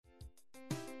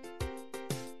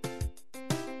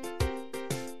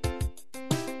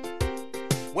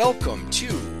Welcome to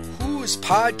Whose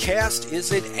Podcast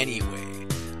Is It Anyway?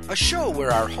 A show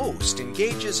where our host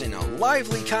engages in a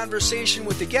lively conversation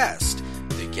with the guest.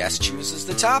 The guest chooses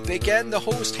the topic and the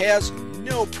host has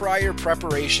no prior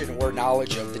preparation or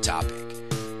knowledge of the topic.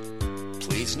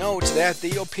 Please note that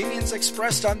the opinions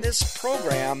expressed on this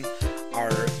program are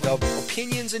the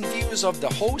opinions and views of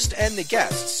the host and the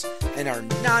guests, and are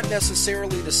not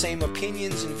necessarily the same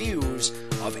opinions and views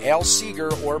of Al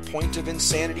Seeger or Point of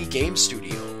Insanity Game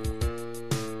Studio.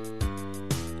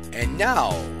 And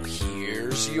now,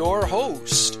 here's your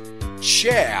host,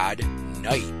 Chad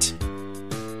Knight.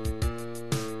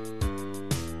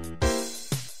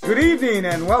 Good evening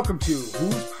and welcome to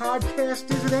Whose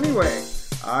Podcast Is It Anyway?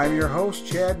 I'm your host,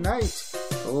 Chad Knight.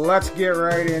 Let's get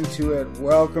right into it.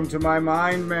 Welcome to my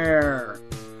mind mare.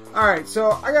 Alright,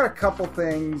 so I got a couple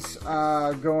things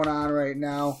going on right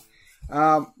now.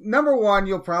 Number one,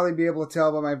 you'll probably be able to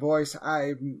tell by my voice,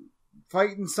 I'm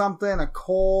fighting something, a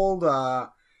cold, I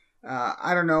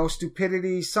don't know,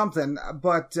 stupidity, something.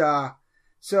 But,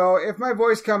 so if my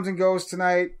voice comes and goes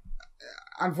tonight,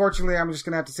 unfortunately, I'm just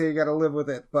going to have to say you got to live with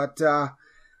it. But,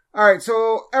 alright,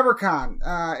 so EverCon.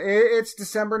 It's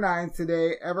December 9th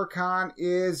today. EverCon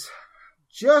is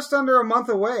just under a month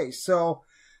away. So,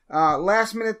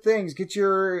 last minute things. Get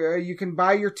your, you can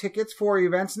buy your tickets for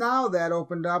events now. That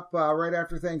opened up, right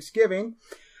after Thanksgiving.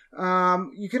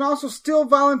 You can also still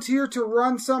volunteer to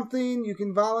run something. You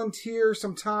can volunteer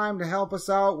some time to help us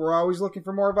out. We're always looking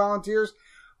for more volunteers.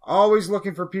 Always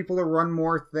looking for people to run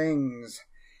more things.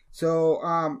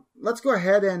 So, let's go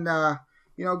ahead and,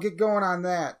 get going on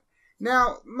that.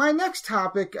 Now, my next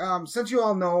topic, since you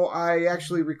all know I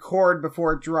actually record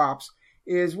before it drops,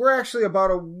 is we're actually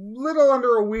about a little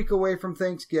under a week away from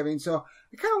Thanksgiving. So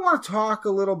I kind of want to talk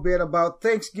a little bit about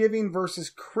Thanksgiving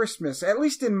versus Christmas, at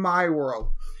least in my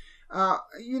world.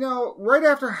 Right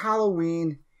after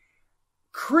Halloween,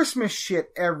 Christmas shit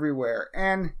everywhere.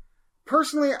 And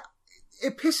personally,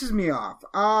 it pisses me off.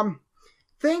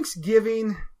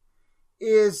 Thanksgiving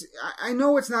is, I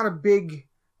know it's not a big,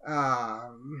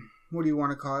 what do you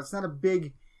want to call it? It's not a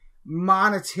big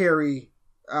monetary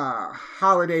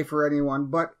holiday for anyone,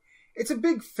 but it's a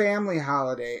big family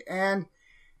holiday. And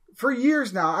for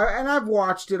years now, and I've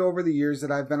watched it over the years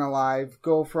that I've been alive,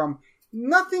 go from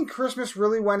nothing Christmas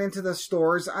really went into the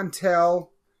stores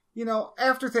until,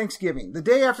 after Thanksgiving. The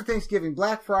day after Thanksgiving,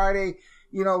 Black Friday,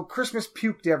 Christmas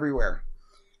puked everywhere.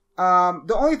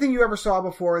 The only thing you ever saw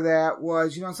before that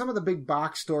was, in some of the big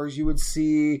box stores, you would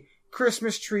see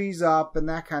Christmas trees up and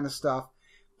that kind of stuff.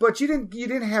 But you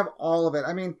didn't have all of it.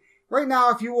 I mean, right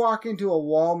now, if you walk into a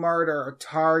Walmart or a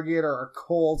Target or a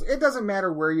Kohl's, it doesn't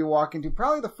matter where you walk into,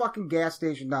 probably the fucking gas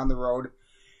station down the road,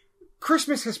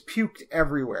 Christmas has puked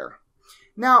everywhere.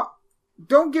 Now,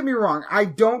 don't get me wrong, I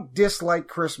don't dislike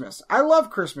Christmas. I love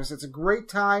Christmas. It's a great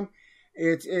time.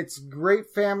 It's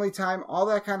great family time, all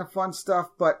that kind of fun stuff,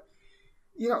 but,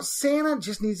 Santa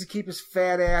just needs to keep his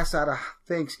fat ass out of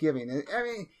Thanksgiving. I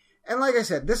mean, and like I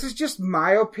said, this is just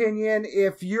my opinion.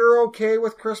 If you're okay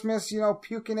with Christmas,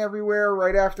 puking everywhere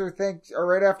right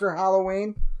after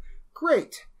Halloween,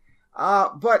 great.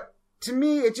 But to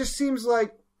me, it just seems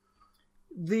like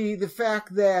the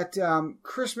fact that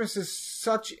Christmas is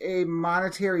such a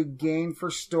monetary gain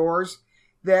for stores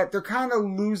that they're kind of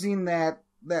losing that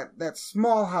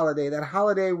small holiday, that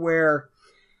holiday where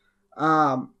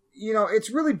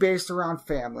it's really based around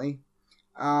family.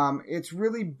 It's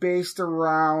really based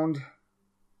around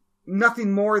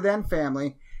nothing more than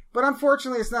family. But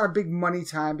unfortunately, it's not a big money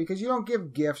time because you don't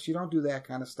give gifts. You don't do that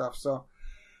kind of stuff. So,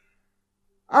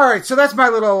 alright, so that's my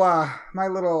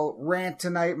little rant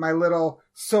tonight, my little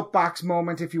soapbox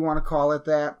moment, if you want to call it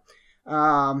that.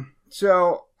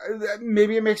 So,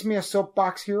 maybe it makes me a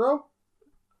soapbox hero?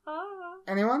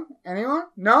 Anyone?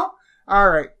 No?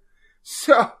 Alright.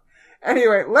 So,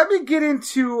 anyway, let me get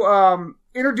into,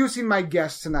 introducing my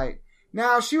guest tonight.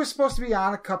 Now, she was supposed to be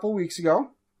on a couple weeks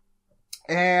ago,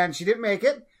 and she didn't make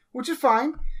it, which is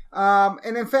fine.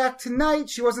 And in fact, tonight,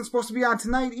 she wasn't supposed to be on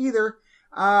tonight either.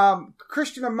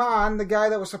 Christian Amon, the guy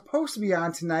that was supposed to be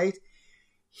on tonight,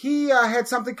 he had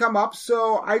something come up,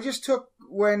 so I just took,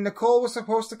 when Nicole was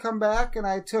supposed to come back, and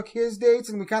I took his dates,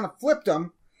 and we kind of flipped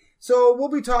them. So we'll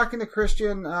be talking to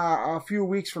Christian a few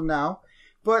weeks from now.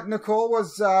 But Nicole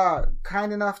was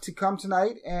kind enough to come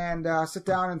tonight and sit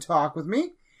down and talk with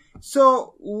me.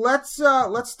 So let's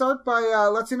start by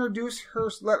let's introduce her.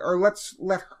 Let's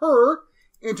let her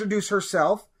introduce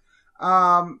herself.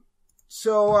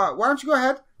 So why don't you go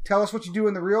ahead, tell us what you do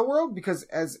in the real world, because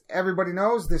as everybody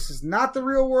knows, this is not the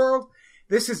real world.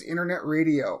 This is internet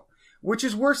radio. which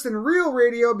is worse than real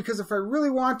radio because if I really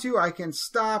want to, I can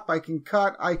stop, I can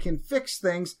cut, I can fix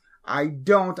things. I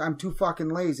don't. I'm too fucking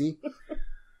lazy.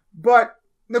 But,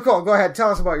 Nicole, go ahead.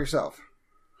 Tell us about yourself.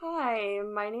 Hi,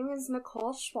 my name is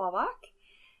Nicole Schwabach,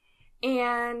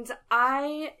 and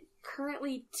I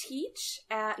currently teach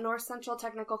at North Central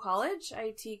Technical College.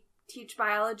 I teach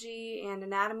biology and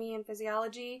anatomy and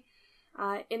physiology.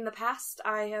 In the past,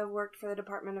 I have worked for the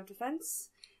Department of Defense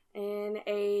in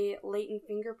a latent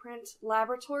fingerprint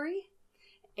laboratory,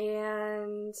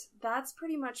 and that's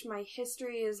pretty much my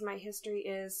history. My history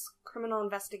is criminal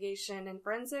investigation and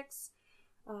forensics,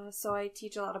 so I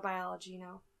teach a lot of biology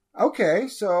now. Okay,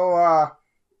 so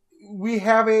we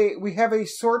have a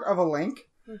sort of a link.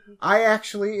 Mm-hmm. I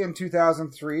actually, in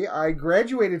 2003, I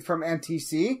graduated from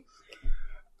NTC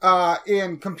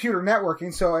in computer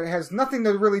networking, so it has nothing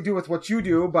to really do with what you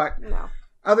do, but no.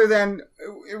 Other than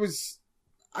it was,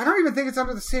 I don't even think it's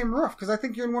under the same roof, because I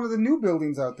think you're in one of the new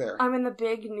buildings out there. I'm in the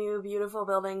big, new, beautiful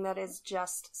building that is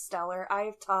just stellar.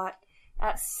 I've taught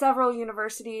at several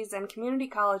universities and community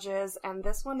colleges, and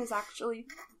this one is actually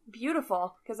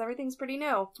beautiful, because everything's pretty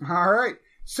new. All right.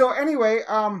 So anyway,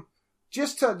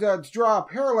 just to draw a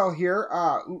parallel here,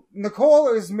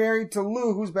 Nicole is married to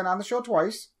Lou, who's been on the show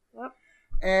twice. Yep.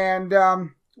 And,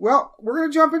 well, we're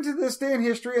going to jump into this day in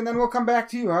history, and then we'll come back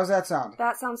to you. How's that sound?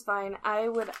 That sounds fine. I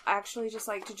would actually just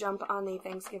like to jump on the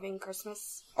Thanksgiving,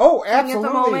 Christmas Oh, absolutely. thing at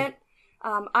the moment.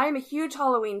 I'm a huge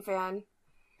Halloween fan.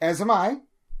 As am I.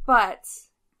 But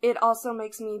it also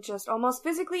makes me just almost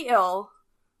physically ill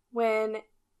when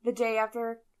the day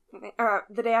after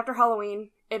Halloween,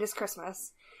 it is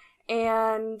Christmas.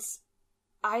 And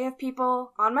I have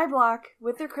people on my block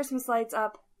with their Christmas lights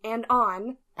up and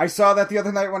on. I saw that the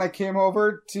other night when I came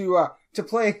over to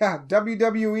play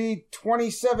WWE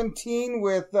 2017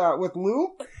 with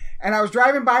Lou. And I was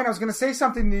driving by and I was going to say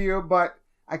something to you, but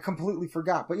I completely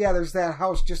forgot. But yeah, there's that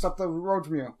house just up the road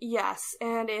from you. Yes,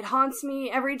 and it haunts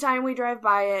me every time we drive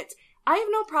by it. I have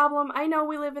no problem. I know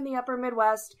we live in the upper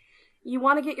Midwest. You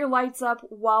want to get your lights up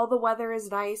while the weather is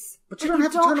nice. But you don't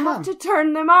have to turn them on. to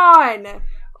turn them on.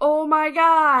 Oh my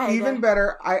God. Even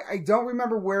better, I don't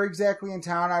remember where exactly in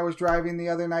town I was driving the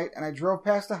other night, and I drove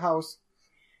past a house,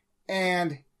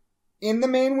 and in the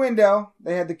main window,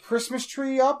 they had the Christmas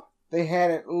tree up. They had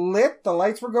it lit. The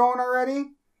lights were going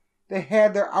already. They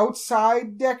had their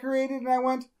outside decorated, and I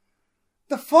went,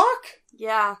 the fuck?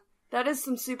 Yeah, that is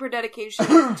some super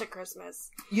dedication to Christmas.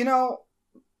 You know,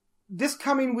 this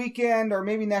coming weekend, or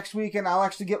maybe next weekend, I'll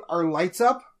actually get our lights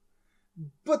up,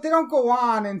 but they don't go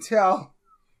on until...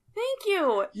 Thank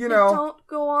you. You know, they don't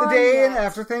go on the day yet.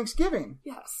 after Thanksgiving.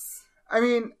 Yes. I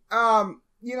mean,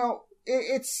 you know,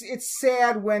 it's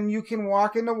sad when you can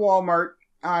walk into Walmart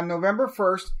on November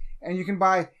 1st and you can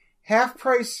buy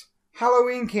half-price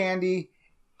Halloween candy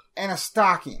and a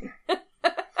stocking.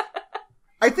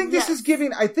 I think this is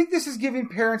giving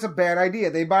parents a bad idea.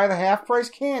 They buy the half-price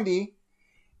candy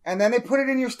and then they put it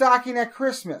in your stocking at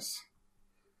Christmas.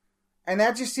 And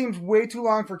that just seems way too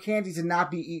long for candy to not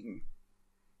be eaten.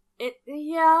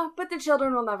 Yeah, but the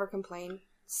children will never complain.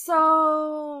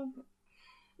 So,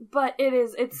 but it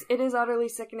is utterly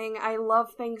sickening. I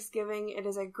love Thanksgiving. It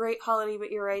is a great holiday,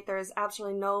 but you're right. There is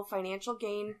absolutely no financial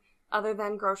gain other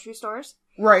than grocery stores.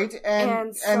 Right,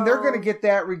 and they're going to get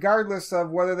that regardless of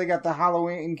whether they got the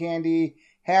Halloween candy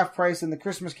half price and the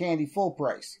Christmas candy full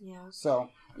price. Yeah.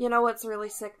 So, you know what's really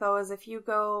sick though is if you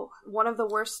go, one of the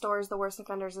worst stores, the worst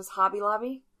offenders is Hobby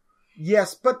Lobby.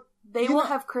 Yes, but they will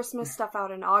have Christmas stuff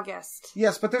out in August.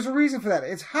 Yes, but there's a reason for that.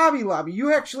 It's Hobby Lobby.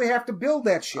 You actually have to build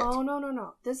that shit. Oh,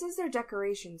 no. This is their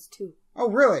decorations, too. Oh,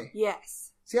 really?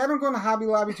 Yes. See, I don't go to Hobby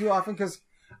Lobby too often because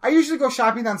I usually go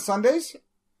shopping on Sundays.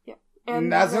 Yeah. And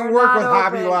doesn't work with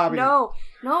Hobby Lobby.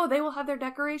 No, they will have their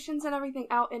decorations and everything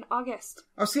out in August.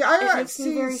 Oh, see,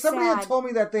 somebody had told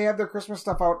me that they have their Christmas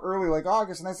stuff out early, like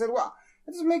August, and I said, well,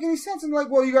 that doesn't make any sense. And they're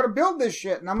like, well, you got to build this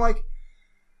shit. And I'm like,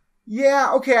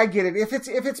 yeah, okay, I get it. If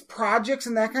it's projects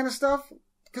and that kind of stuff,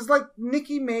 because like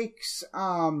Nikki makes,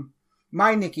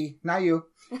 my Nikki, not you,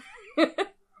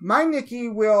 my Nikki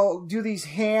will do these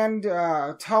hand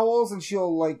towels and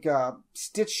she'll like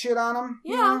stitch shit on them.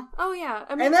 Yeah. You know? Oh yeah.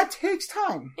 I mean, and that takes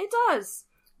time. It does.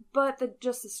 But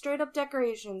the straight up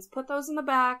decorations, put those in the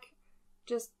back.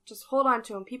 Just hold on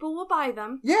to them. People will buy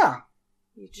them. Yeah.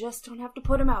 You just don't have to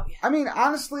put them out yet. I mean,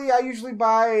 honestly, I usually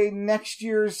buy next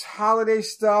year's holiday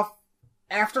stuff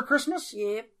after Christmas.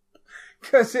 Yep.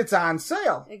 Because it's on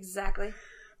sale. Exactly.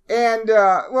 And,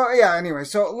 well, yeah, anyway.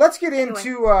 So let's get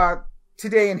into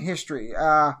today in history.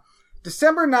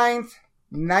 December 9th,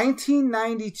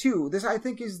 1992. This, I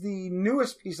think, is the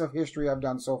newest piece of history I've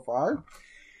done so far.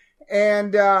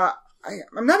 And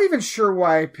I'm not even sure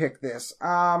why I picked this.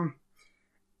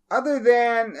 Other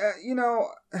than,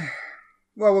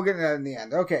 well, we'll get into that in the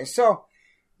end. Okay, so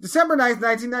December 9th,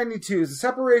 1992 is the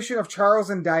separation of Charles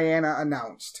and Diana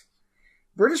announced.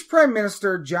 British Prime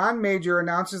Minister John Major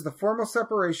announces the formal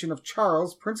separation of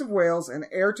Charles, Prince of Wales and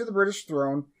heir to the British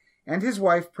throne, and his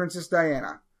wife, Princess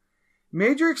Diana.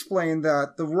 Major explained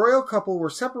that the royal couple were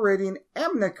separating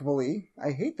amicably.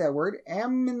 I hate that word,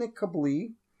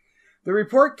 amicably. The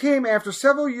report came after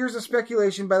several years of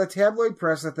speculation by the tabloid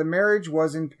press that the marriage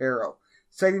was in peril,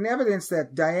 citing evidence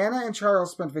that Diana and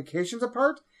Charles spent vacations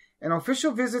apart and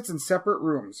official visits in separate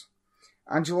rooms.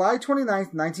 On July 29,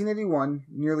 1981,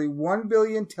 nearly 1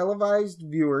 billion television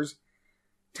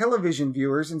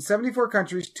viewers in 74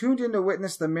 countries tuned in to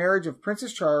witness the marriage of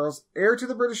Princess Charles, heir to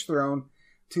the British throne,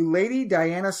 to Lady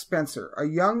Diana Spencer, a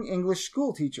young English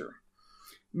schoolteacher.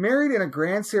 Married in a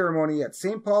grand ceremony at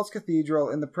St. Paul's Cathedral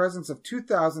in the presence of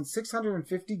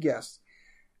 2,650 guests.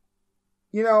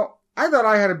 You know, I thought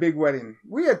I had a big wedding.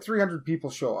 We had 300 people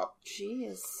show up.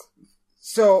 Jeez.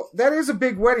 So that is a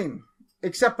big wedding,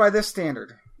 except by this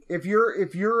standard. If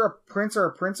you're a prince or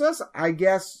a princess, I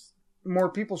guess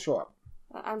more people show up.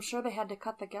 I'm sure they had to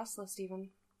cut the guest list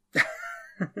even.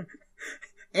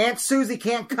 Aunt Susie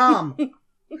can't come.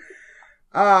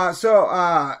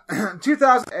 2000,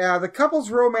 the couple's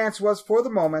romance was, for the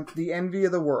moment, the envy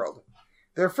of the world.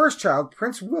 Their first child,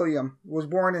 Prince William, was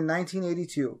born in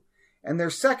 1982, and their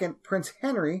second, Prince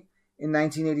Henry, in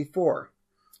 1984.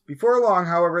 Before long,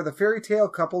 however, the fairy tale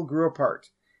couple grew apart,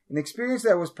 an experience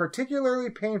that was particularly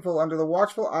painful under the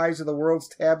watchful eyes of the world's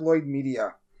tabloid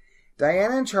media.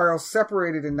 Diana and Charles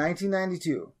separated in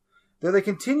 1992, though they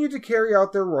continued to carry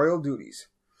out their royal duties.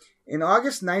 In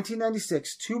August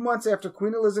 1996, 2 months after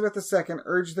Queen Elizabeth II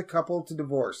urged the couple to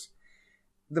divorce,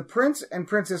 the prince and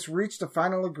princess reached a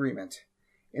final agreement.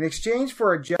 In exchange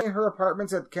for her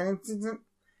apartments at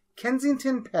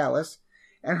Kensington Palace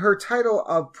and her title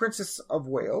of Princess of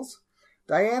Wales,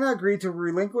 Diana agreed to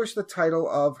relinquish the title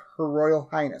of Her Royal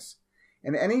Highness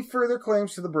and any further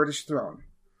claims to the British throne.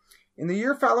 In the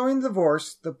year following the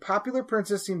divorce, the popular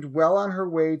princess seemed well on her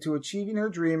way to achieving her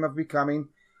dream of becoming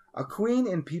a queen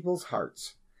in people's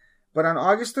hearts. But on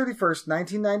August 31st,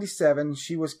 1997,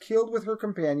 she was killed with her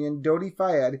companion, Dodi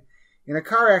Fayed, in a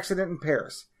car accident in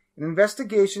Paris. An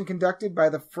investigation conducted by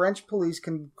the French police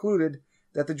concluded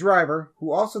that the driver,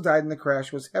 who also died in the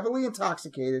crash, was heavily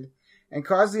intoxicated and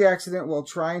caused the accident while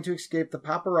trying to escape the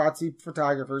paparazzi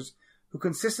photographers who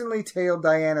consistently tailed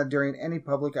Diana during any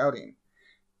public outing.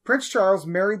 Prince Charles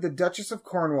married the Duchess of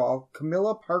Cornwall,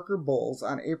 Camilla Parker Bowles,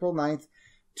 on April 9th,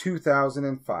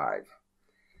 2005.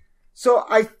 So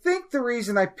I think the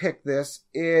reason I picked this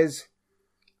is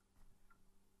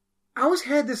I always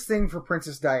had this thing for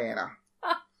Princess Diana.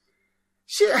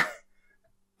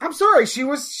 I'm sorry, she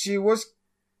was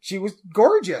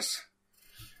gorgeous.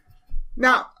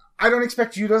 Now, I don't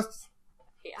expect you to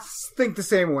think the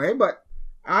same way, but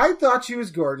I thought she was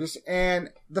gorgeous, and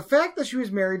the fact that she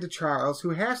was married to Charles, who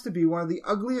has to be one of the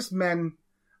ugliest men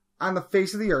on the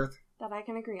face of the earth. That I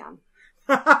can agree on.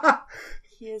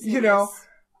 He is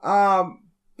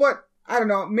but I don't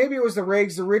know, maybe it was the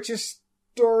richest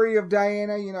story of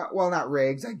Diana, well, not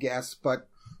Rags, I guess, but,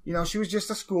 she was just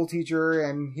a school teacher,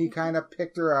 and he kind of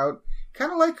picked her out,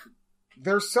 kind of like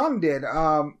their son did.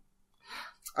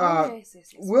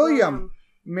 William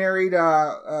married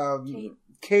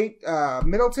Kate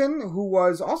Middleton, who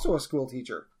was also a school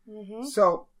teacher. Mm-hmm.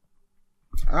 So,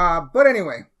 but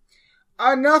anyway,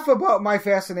 enough about my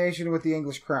fascination with the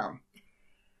English crown.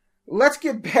 Let's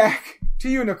get back to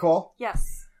you, Nicole.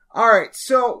 Yes. All right,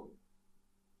 so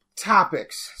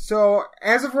topics. So,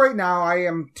 as of right now, I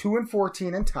am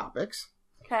 2-14 in topics.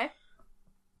 Okay.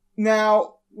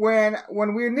 Now, when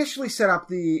we initially set up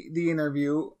the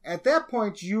interview, at that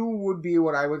point, you would be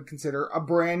what I would consider a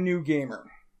brand new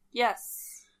gamer.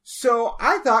 Yes. So,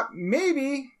 I thought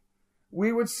maybe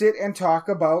we would sit and talk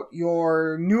about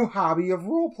your new hobby of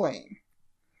role-playing.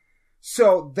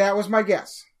 So, that was my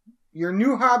guess. Your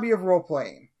new hobby of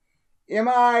role-playing. Am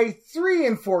I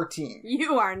 3-14?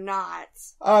 You are not.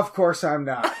 Of course I'm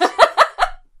not.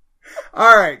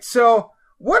 All right, so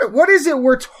what is it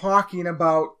we're talking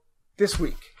about this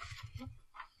week?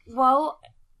 Well,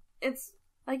 it's,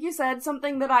 like you said,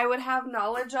 something that I would have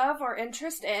knowledge of or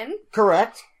interest in.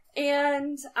 Correct.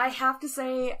 And I have to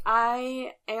say,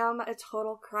 I am a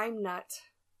total crime nut.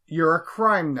 You're a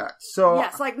crime nut. So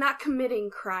yes, like not committing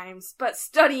crimes, but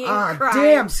studying crime.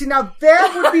 Damn. See, now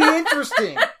that would be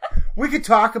interesting. We could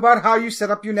talk about how you set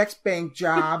up your next bank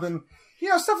job and,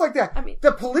 stuff like that. I mean,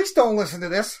 the police don't listen to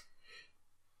this.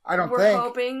 I don't We're think.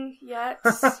 hoping yet.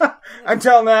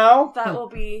 Until now. That will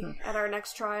be at our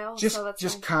next trial. Just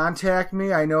fine. contact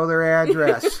me. I know their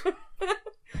address.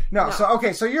 No.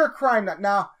 So you're a crime nut.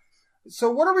 Now, so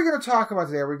what are we going to talk about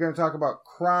today? Are we going to talk about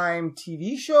crime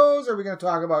TV shows? Are we going to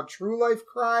talk about true life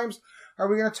crimes? Are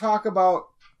we going to talk about,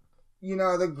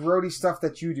 the grody stuff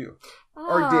that you do?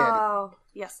 Or did? Oh,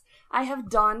 yes. I have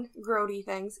done grody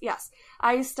things. Yes.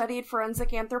 I studied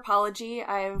forensic anthropology.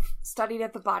 I've studied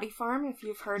at the Body Farm, if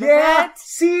you've heard of it. Yeah,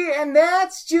 see, and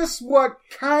that's just what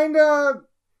kind of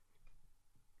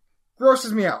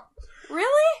grosses me out.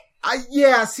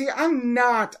 Really? See, I'm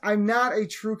not a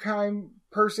true crime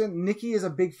person. Nikki is a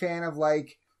big fan of,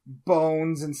 like,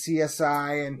 Bones and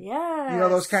CSI and,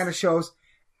 those kind of shows.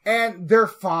 And they're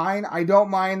fine. I don't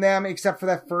mind them, except for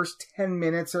that first 10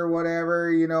 minutes or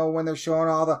whatever, when they're showing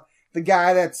all the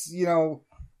guy that's,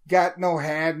 got no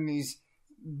head and he's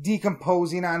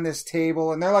decomposing on this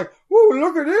table. And they're like, "Whoa,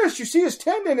 look at this. You see his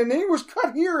tendon and he was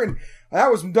cut here. And that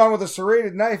was done with a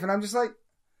serrated knife." And I'm just like,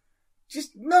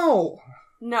 no.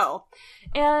 No.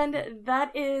 And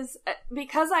that is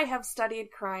because I have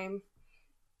studied crime.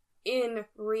 In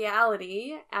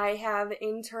reality, I have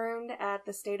interned at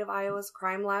the state of Iowa's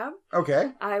crime lab.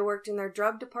 Okay. I worked in their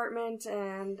drug department,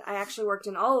 and I actually worked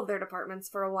in all of their departments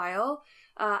for a while.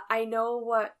 I know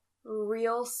what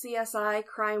real CSI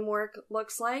crime work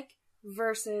looks like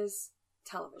versus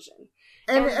television.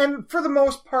 And for the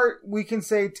most part, we can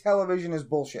say television is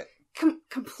bullshit.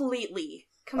 Completely.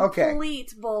 Okay.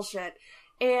 Complete bullshit.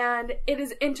 And it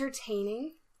is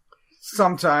entertaining.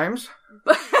 Sometimes.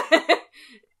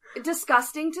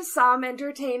 Disgusting to some,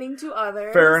 entertaining to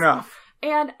others. Fair enough.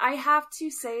 And I have to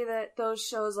say that those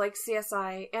shows like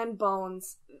CSI and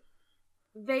Bones,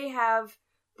 they have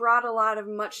brought a lot of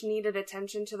much needed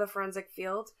attention to the forensic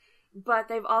field, but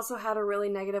they've also had a really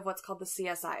negative what's called the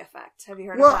CSI effect. Have you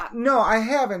heard of that? No, I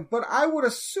haven't, but I would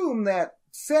assume that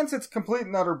since it's complete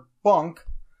and utter bunk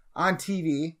on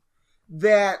TV,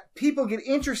 that people get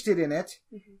interested in it,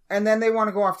 and then they want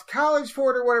to go off to college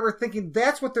for it or whatever, thinking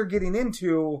that's what they're getting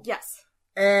into. Yes.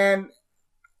 And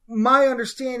my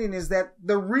understanding is that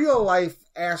the real life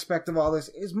aspect of all this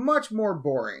is much more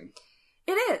boring.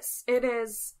 It is. It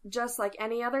is just like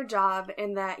any other job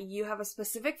in that you have a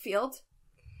specific field.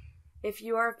 If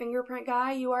you are a fingerprint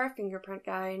guy, you are a fingerprint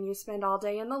guy, and you spend all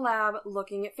day in the lab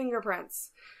looking at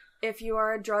fingerprints. If you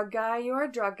are a drug guy, you are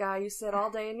a drug guy. You sit all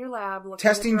day in your lab looking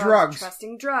testing at drugs.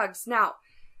 Testing drugs. Now,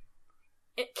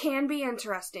 it can be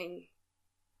interesting.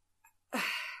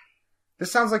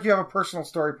 This sounds like you have a personal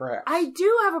story, perhaps. I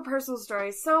do have a personal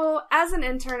story. So, as an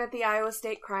intern at the Iowa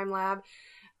State Crime Lab,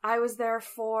 I was there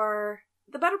for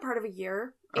the better part of a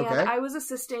year. And I was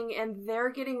assisting, and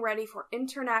they're getting ready for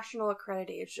international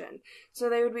accreditation. So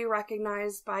they would be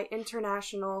recognized by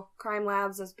international crime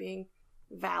labs as being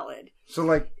valid. So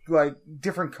like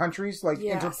different countries, like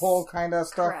yes. Interpol kind of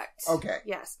stuff? Correct. Okay.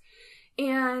 Yes.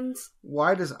 And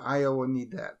why does Iowa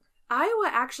need that? Iowa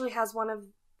actually has one of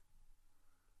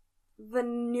the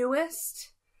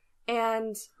newest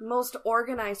and most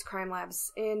organized crime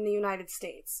labs in the United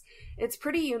States. It's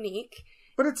pretty unique.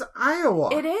 But it's Iowa.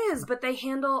 It is, but they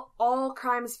handle all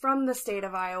crimes from the state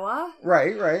of Iowa.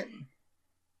 Right.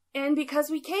 And because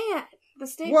we can't. The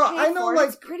state I know,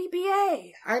 it's pretty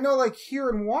BA. I know, like, here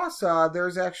in Wausau,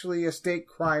 there's actually a state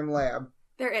crime lab.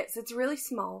 There is. It's really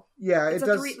small. Yeah, it's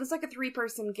like a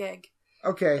 3-person gig.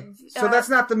 Okay. So that's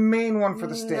not the main one for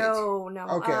the state. No.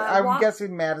 Okay. I'm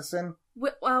guessing Madison.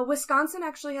 Wisconsin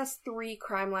actually has 3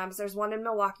 crime labs. There's one in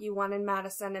Milwaukee, one in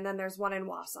Madison, and then there's one in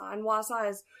Wausau. And Wausau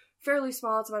is fairly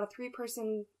small. It's about a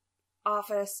 3-person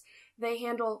office. They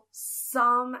handle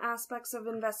some aspects of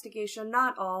investigation,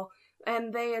 not all.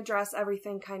 And they address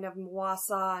everything kind of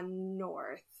Wausau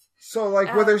north. So,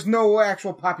 like, where there's no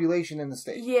actual population in the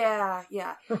state. Yeah.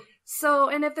 So,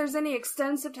 and if there's any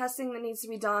extensive testing that needs to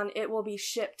be done, it will be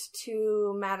shipped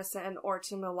to Madison or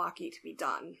to Milwaukee to be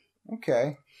done.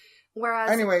 Okay.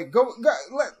 Whereas... Anyway, go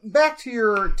back to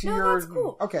your... that's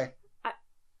cool. Okay.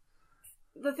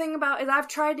 The thing about is I've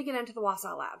tried to get into the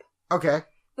Wausau lab. Okay.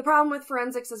 The problem with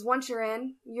forensics is once you're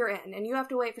in, and you have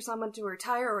to wait for someone to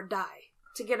retire or die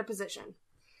to get a position.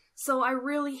 So I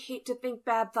really hate to think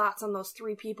bad thoughts on those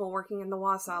 3 people working in the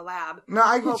Wausau lab. No,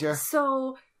 I get you.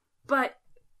 So, but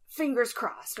fingers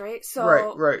crossed, right? So,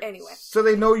 right. Anyway. So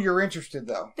they know you're interested,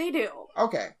 though. They do.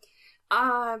 Okay.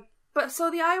 But so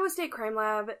the Iowa State Crime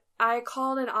Lab, I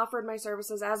called and offered my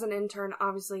services as an intern,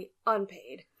 obviously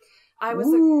unpaid. I was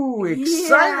exciting!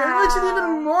 Yeah, it makes it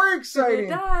even more exciting. It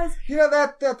does. You know,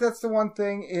 that's the one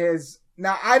thing is,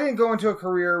 now I didn't go into a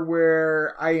career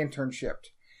where I internshipped.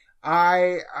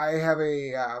 I have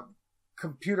a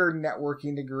computer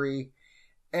networking degree,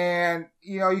 And,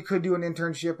 you could do an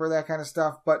internship or that kind of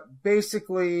stuff, but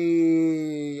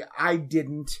basically I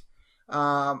didn't.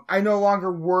 I no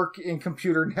longer work in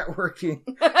computer networking.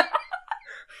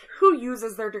 Who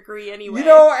uses their degree anyway?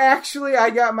 Actually, I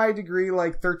got my degree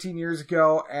like 13 years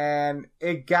ago, and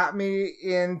it got me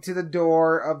into the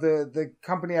door of the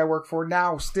company I work for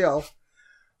now still.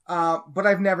 But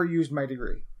I've never used my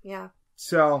degree. Yeah.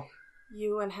 So.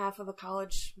 You and half of the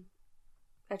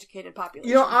college-educated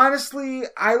population. Honestly,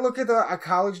 I look at a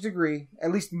college degree,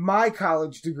 at least my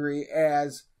college degree,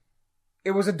 as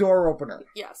it was a door opener.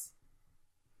 Yes.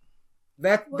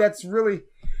 That's really...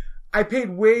 I paid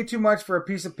way too much for a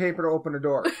piece of paper to open a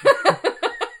door.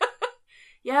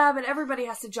 Yeah, but everybody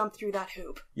has to jump through that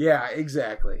hoop. Yeah,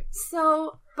 exactly.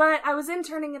 But I was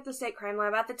interning at the State Crime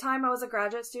Lab. At the time, I was a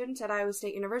graduate student at Iowa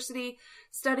State University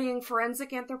studying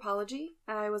forensic anthropology.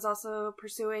 I was also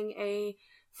pursuing a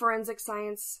forensic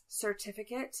science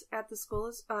certificate at the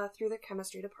school through the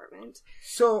chemistry department.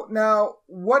 So now,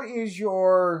 what is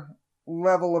your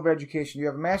level of education? Do you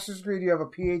have a master's degree? Do you have a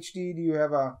PhD? Do you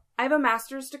have a... I have a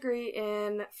master's degree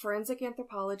in forensic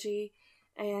anthropology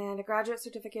and a graduate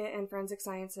certificate in forensic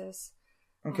sciences.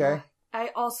 Okay.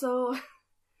 I also...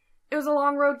 It was a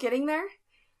long road getting there.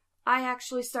 I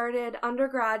actually started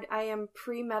undergrad. I am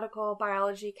pre-medical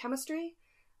biology chemistry.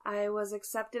 I was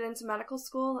accepted into medical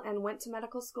school and went to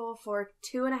medical school for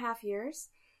 2.5 years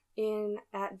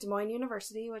at Des Moines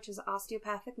University, which is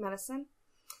osteopathic medicine.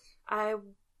 I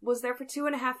was there for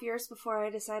 2.5 years before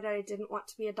I decided I didn't want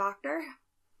to be a doctor.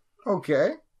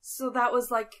 Okay. So that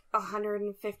was like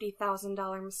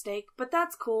 $150,000 mistake, but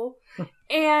that's cool.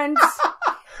 And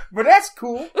but that's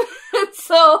cool.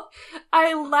 So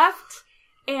I left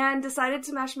and decided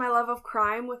to mesh my love of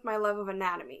crime with my love of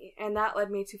anatomy, and that led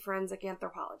me to forensic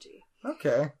anthropology.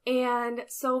 Okay. And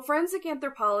so forensic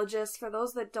anthropologists, for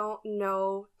those that don't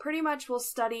know, pretty much will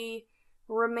study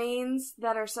remains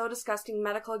that are so disgusting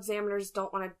medical examiners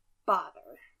don't want to bother.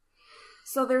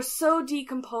 So they're so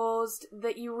decomposed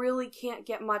that you really can't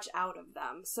get much out of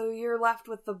them. So you're left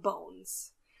with the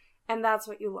bones. And that's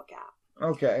what you look at.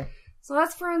 Okay. So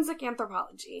that's forensic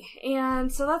anthropology.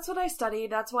 And so that's what I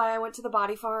studied. That's why I went to the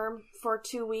body farm for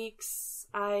 2 weeks.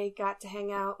 I got to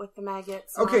hang out with the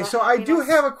maggots. Okay, so I do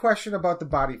have a question about the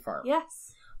body farm.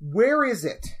 Yes. Where is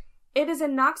it? It is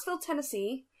in Knoxville,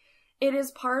 Tennessee. It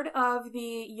is part of the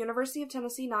University of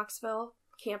Tennessee, Knoxville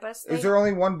campus. Is there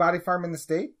only one body farm in the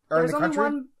state? Or in the country? There's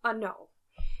only one, no.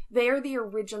 They are the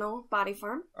original body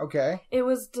farm. Okay. It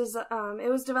was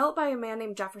developed by a man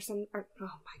named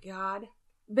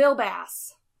Bill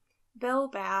Bass. Bill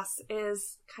Bass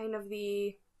is kind of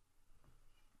the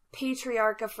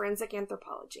patriarch of forensic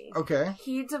anthropology. Okay.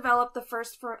 He developed the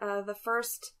first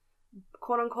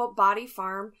quote-unquote body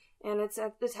farm, and it's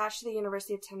attached to the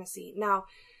University of Tennessee. Now,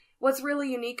 what's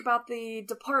really unique about the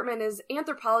department is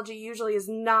anthropology usually is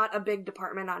not a big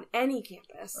department on any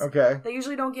campus. Okay. They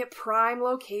usually don't get prime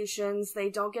locations. They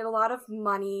don't get a lot of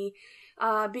money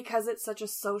because it's such a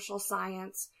social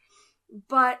science.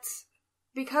 But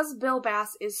because Bill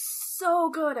Bass is so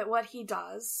good at what he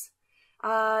does,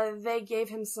 they gave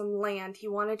him some land. He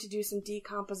wanted to do some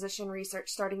decomposition research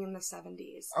starting in the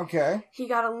 70s. Okay. He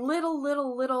got a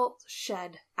little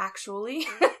shed, actually.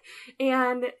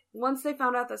 And once they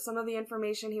found out that some of the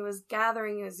information he was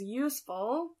gathering is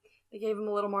useful, they gave him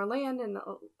a little more land and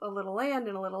a little land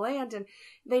and a little land. And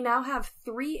they now have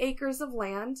 3 acres of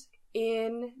land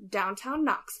in downtown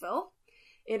Knoxville.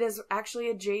 It is actually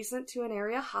adjacent to an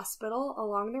area hospital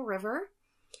along the river.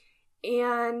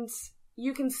 And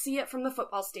you can see it from the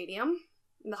football stadium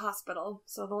in the hospital.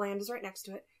 So the land is right next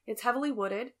to it. It's heavily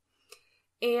wooded.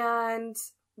 And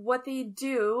what they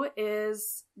do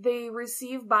is they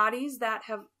receive bodies that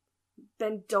have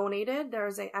been donated.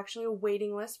 There's actually a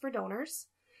waiting list for donors.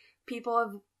 People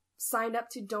have signed up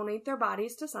to donate their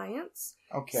bodies to science.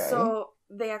 Okay. So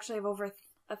they actually have over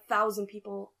 1,000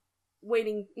 people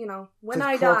waiting, when to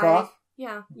I cloak die, off?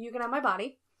 Yeah, you can have my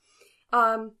body.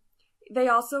 They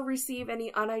also receive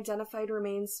any unidentified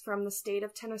remains from the state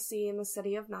of Tennessee and the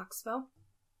city of Knoxville.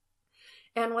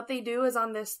 And what they do is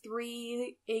on this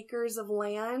 3 acres of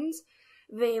land,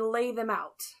 they lay them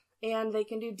out. And they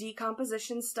can do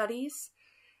decomposition studies.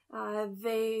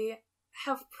 They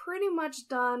have pretty much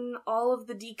done all of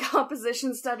the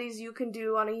decomposition studies you can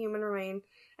do on a human remain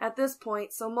at this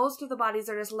point. So most of the bodies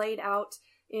are just laid out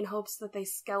in hopes that they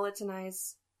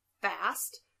skeletonize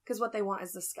fast, because what they want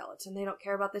is the skeleton. They don't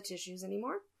care about the tissues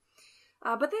anymore.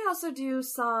 But they also do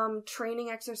some training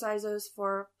exercises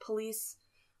for police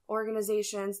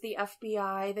organizations, the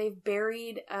FBI. They've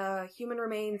buried human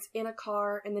remains in a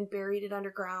car and then buried it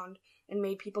underground and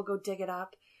made people go dig it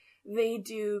up. They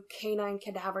do canine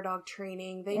cadaver dog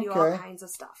training. They do all kinds of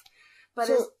stuff. But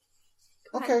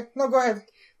go ahead.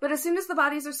 But as soon as the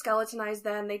bodies are skeletonized,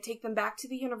 then they take them back to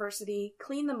the university,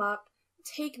 clean them up,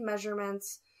 take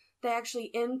measurements. They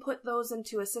actually input those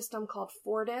into a system called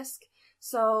Fordisk.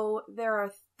 So there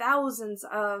are thousands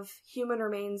of human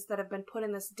remains that have been put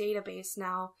in this database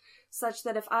now, such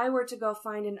that if I were to go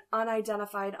find an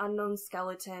unidentified, unknown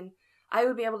skeleton, I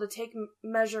would be able to take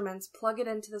measurements, plug it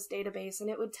into this database, and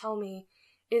it would tell me,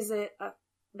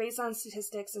 based on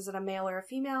statistics, is it a male or a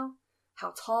female?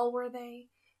 How tall were they?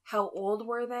 How old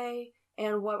were they?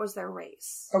 And what was their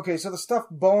race? Okay, so the stuff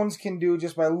bones can do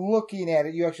just by looking at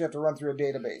it, you actually have to run through a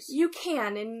database. You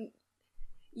can, and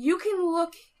you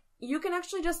can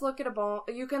actually just look at a bone.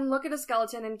 You can look at a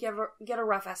skeleton and get a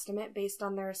rough estimate based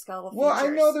on their skeletal features. Well, I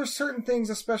know there's certain things,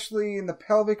 especially in the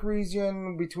pelvic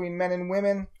region between men and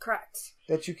women. Correct.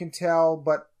 That you can tell,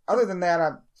 but other than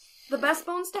that, the best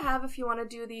bones to have if you want to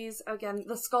do these, again,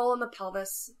 the skull and the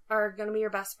pelvis are going to be your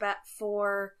best bet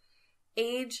for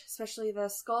age, especially the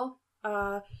skull,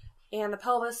 and the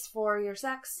pelvis for your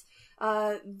sex.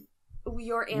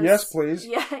 Yes, please.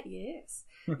 Yeah, yes.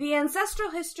 The ancestral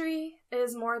history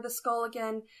is more the skull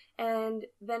again, and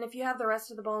then if you have the rest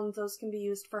of the bones, those can be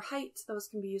used for height, those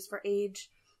can be used for age,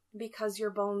 because your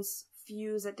bones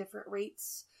fuse at different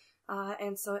rates,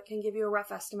 and so it can give you a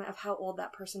rough estimate of how old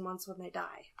that person was when they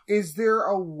die. Is there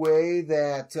a way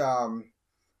that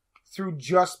through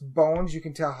just bones you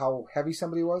can tell how heavy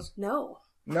somebody was? No.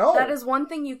 That is one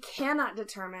thing you cannot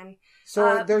determine.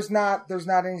 So there's not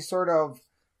any sort of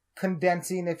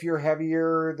condensing if you're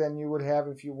heavier than you would have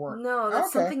if you weren't. No,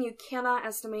 that's something you cannot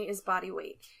estimate is body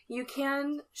weight. You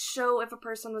can show if a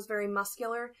person was very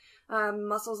muscular,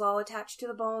 muscles all attached to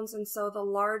the bones, and so the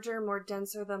larger, more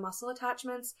denser the muscle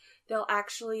attachments,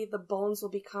 the bones will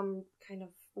become kind of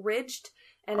ridged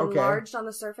and enlarged on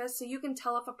the surface, so you can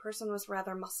tell if a person was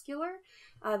rather muscular.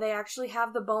 They actually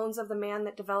have the bones of the man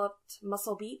that developed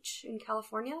Muscle Beach in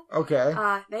California. Okay.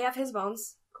 They have his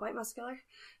bones, quite muscular.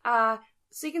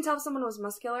 So you can tell if someone was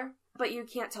muscular, but you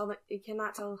cannot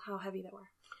tell how heavy they were.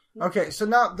 No. Okay, so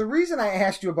now the reason I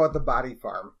asked you about the body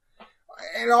farm,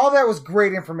 and all that was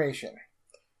great information.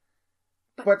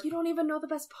 But you don't even know the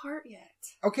best part yet.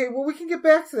 Okay, well, we can get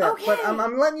back to that. Okay. But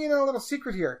I'm letting you know a little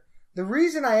secret here. The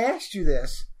reason I asked you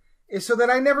this is so that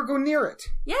I never go near it.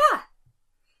 Yeah.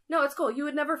 No, it's cool. You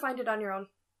would never find it on your own.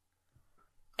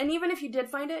 And even if you did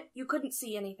find it, you couldn't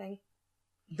see anything.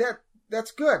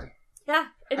 That's good. Yeah,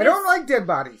 I don't like dead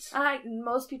bodies.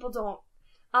 Most people don't.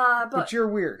 But you're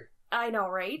weird. I know,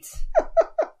 right?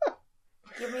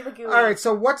 Give me the gooey. All right,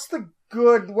 so what's the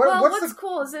good... what's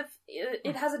cool is if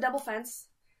it has a double fence.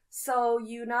 So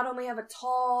you not only have a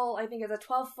tall, I think it's a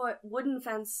 12-foot wooden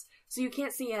fence, so you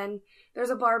can't see in. There's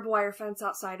a barbed wire fence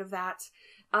outside of that.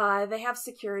 They have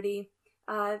security.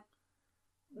 A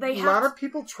lot of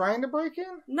people trying to break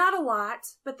in? Not a lot,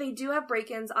 but they do have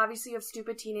break-ins. Obviously, you have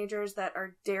stupid teenagers that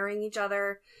are daring each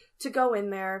other to go in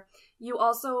there. You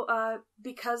also,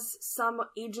 because some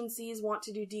agencies want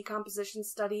to do decomposition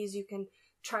studies, you can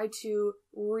try to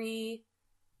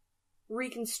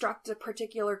reconstruct a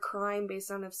particular crime based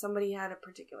on if somebody had a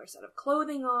particular set of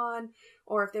clothing on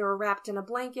or if they were wrapped in a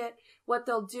blanket. What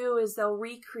they'll do is they'll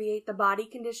recreate the body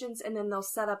conditions and then they'll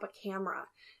set up a camera.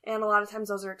 And a lot of times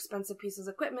those are expensive pieces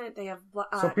of equipment. They have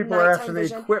so people are after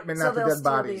the equipment, not the dead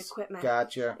bodies. The equipment.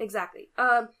 Gotcha. Exactly.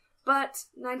 But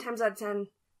 9 times out of 10,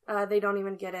 they don't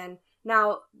even get in.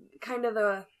 Now, kind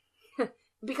of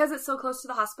because it's so close to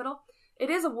the hospital, it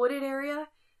is a wooded area,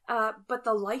 but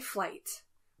the life flight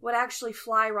would actually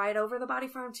fly right over the body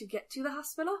farm to get to the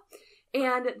hospital.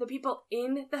 And the people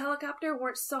in the helicopter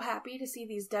weren't so happy to see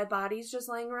these dead bodies just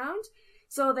laying around.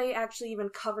 So they actually even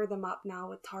cover them up now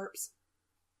with tarps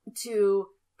to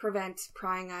prevent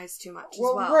prying eyes too much as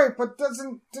well. Right, but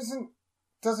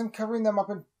doesn't covering them up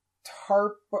in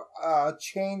tarp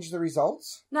change the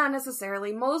results? Not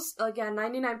necessarily.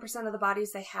 99% of the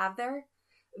bodies they have there,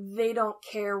 they don't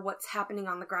care what's happening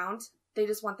on the ground. They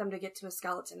just want them to get to a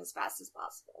skeleton as fast as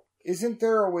possible. Isn't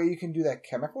there a way you can do that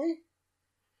chemically?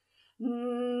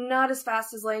 Not as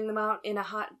fast as laying them out in a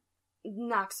hot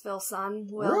Knoxville sun.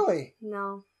 Really?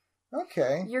 No.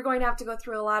 Okay. You're going to have to go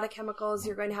through a lot of chemicals.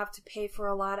 You're going to have to pay for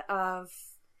a lot of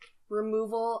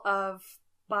removal of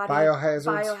body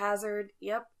biohazard.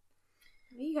 Yep.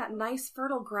 You got nice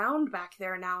fertile ground back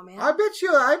there now, man. I bet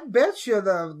you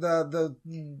the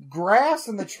grass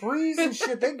and the trees and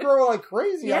shit, they grow like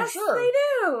crazy, yes, I'm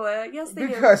sure. Yes, they do.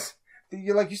 Because,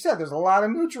 like you said, there's a lot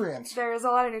of nutrients. There's a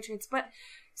lot of nutrients. But,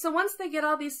 so once they get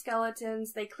all these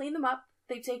skeletons, they clean them up,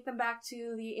 they take them back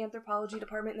to the anthropology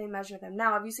department, and they measure them.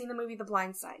 Now, have you seen the movie The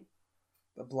Blind Side?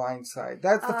 The Blind Side.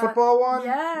 That's the football one?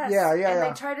 Yes. Yeah. And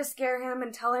they try to scare him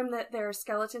and tell him that there are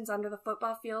skeletons under the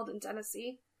football field in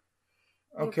Tennessee.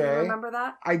 Okay. You remember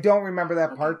that? I don't remember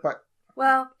that part, but...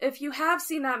 Well, if you have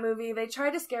seen that movie, they try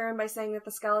to scare him by saying that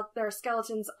there are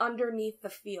skeletons underneath the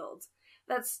field.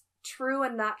 That's true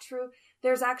and not true.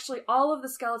 There's actually all of the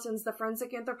skeletons, the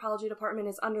forensic anthropology department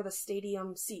is under the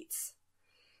stadium seats.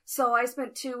 So I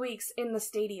spent 2 weeks in the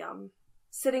stadium,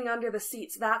 sitting under the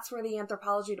seats. That's where the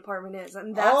anthropology department is,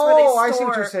 and that's where they store... Oh, I see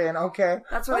what you're saying. Okay.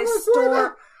 That's where they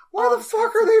store... Why the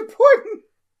fuck are they putting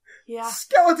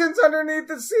skeletons underneath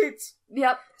the seats?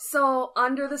 Yep. So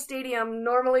under the stadium,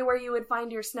 normally where you would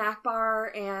find your snack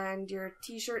bar and your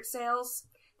t-shirt sales,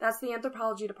 that's the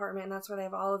anthropology department, and that's where they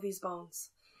have all of these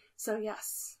bones. So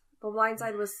yes, The Blind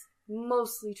Side was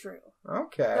mostly true.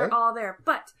 Okay. They're all there.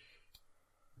 But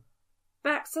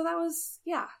so that was,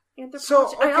 anthropology. So,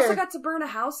 okay. I also got to burn a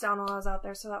house down while I was out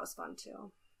there, so that was fun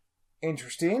too.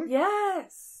 Interesting.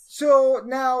 Yes. So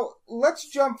now let's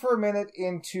jump for a minute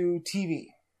into TV.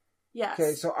 Yes.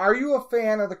 Okay, so are you a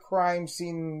fan of the crime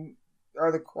scene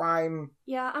or the crime?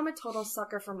 Yeah, I'm a total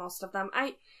sucker for most of them.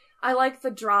 I like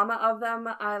the drama of them.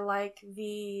 I like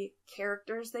the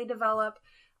characters they develop.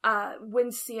 When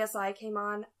CSI came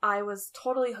on, I was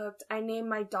totally hooked. I named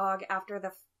my dog after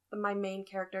my main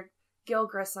character, Gil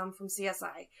Grissom from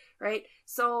CSI, right?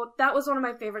 So that was one of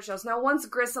my favorite shows. Now, once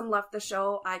Grissom left the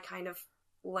show, I kind of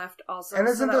left also. And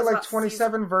isn't there like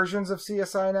 27 versions of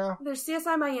CSI now? There's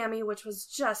CSI Miami, which was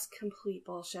just complete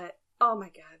bullshit. Oh my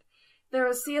god. There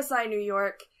was CSI New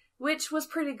York, which was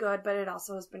pretty good, but it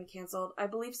also has been canceled. I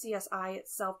believe CSI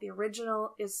itself, the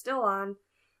original, is still on,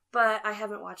 but I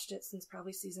haven't watched it since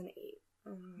probably season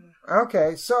 8.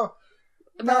 Okay, so...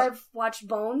 But I've watched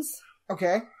Bones.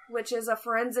 Okay. Which is a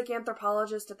forensic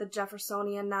anthropologist at the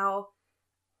Jeffersonian now.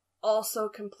 Also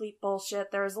complete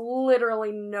bullshit. There's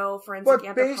literally no forensic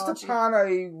anthropology. But based upon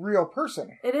a real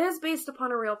person. It is based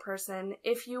upon a real person.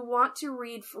 If you want to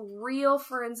read real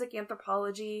forensic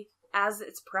anthropology as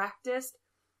it's practiced,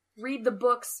 read the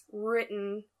books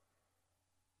written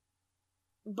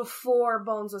before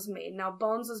Bones was made. Now,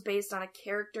 Bones was based on a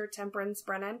character, Temperance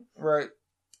Brennan. Right.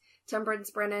 Temperance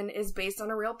Brennan is based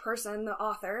on a real person, the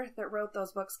author that wrote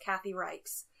those books, Kathy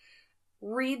Reichs.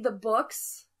 Read the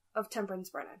books of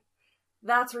Temperance Brennan.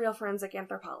 That's real forensic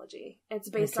anthropology. It's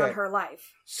based on her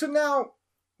life. So now,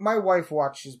 my wife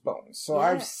watches Bones. So yes.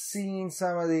 I've seen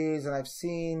some of these, and I've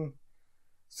seen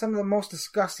some of the most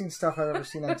disgusting stuff I've ever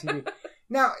seen on TV.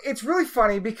 Now, it's really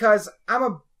funny because I'm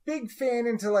a big fan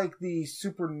into like the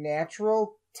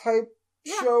supernatural type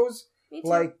shows. Me too.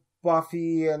 Like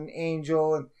Buffy and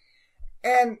Angel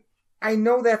and I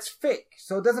know that's fake,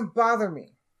 so it doesn't bother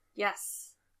me.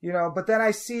 Yes. You know, but then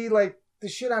I see like the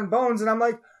shit on Bones and I'm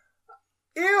like,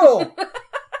 ew!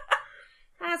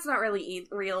 That's not really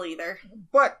real either.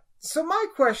 But, so my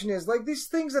question is, like, these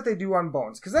things that they do on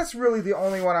Bones, because that's really the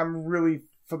only one I'm really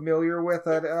familiar with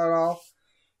at all,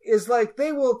 is like,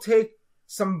 they will take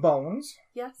some bones.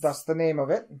 Yes. That's the name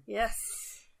of it. Yes.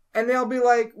 And they'll be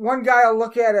like, one guy will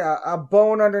look at a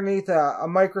bone underneath a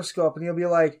microscope and he'll be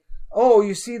like, oh,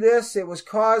 you see this? It was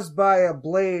caused by a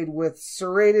blade with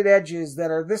serrated edges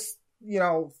that are this,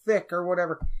 thick or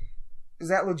whatever. Is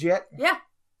that legit? Yeah.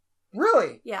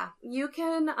 Really? Yeah. You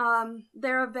can,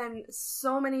 there have been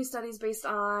so many studies based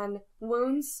on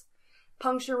wounds,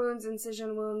 puncture wounds,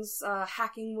 incision wounds,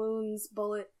 hacking wounds,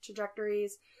 bullet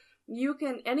trajectories.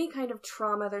 Any kind of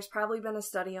trauma, there's probably been a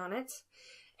study on it.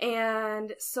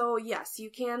 And so, yes, you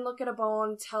can look at a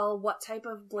bone, tell what type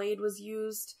of blade was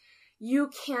used. You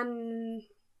can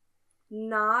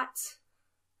not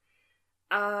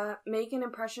make an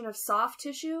impression of soft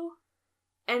tissue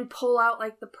and pull out,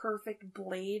 like, the perfect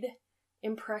blade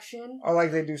impression. Oh,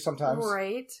 like they do sometimes.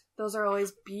 Right. Those are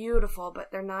always beautiful, but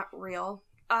they're not real.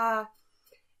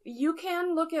 You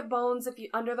can look at bones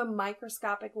under the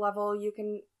microscopic level. You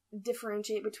can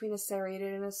differentiate between a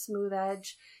serrated and a smooth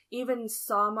edge. Even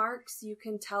saw marks, you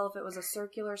can tell if it was a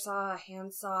circular saw, a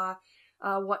hand saw,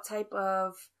 what type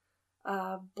of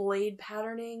blade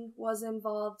patterning was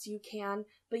involved. You can,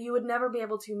 but you would never be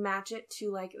able to match it to,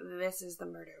 like, this is the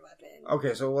murder weapon.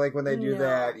 Okay, so like when they do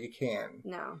that, you can.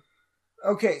 No.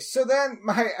 Okay, so then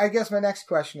I guess my next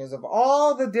question is, of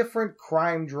all the different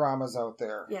crime dramas out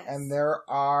there, yes. And there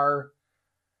are,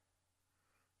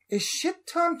 is shit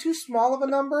ton too small of a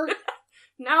number?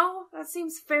 No, that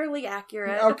seems fairly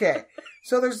accurate. Okay,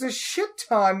 so there's this shit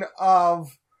ton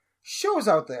of shows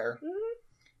out there.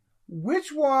 Mm-hmm.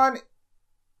 Which one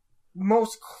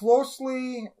most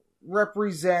closely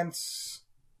represents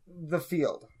the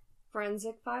field?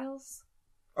 Forensic Files.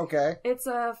 Okay. It's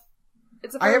a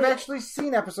I have actually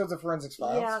seen episodes of Forensic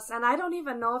Files. Yes, and I don't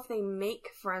even know if they make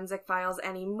Forensic Files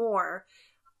anymore.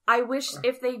 I wish,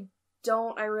 if they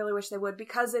don't, I really wish they would,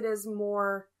 because it is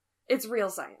more, it's real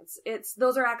science.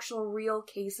 Those are actual real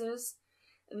cases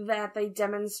that they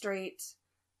demonstrate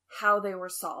how they were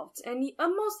solved. And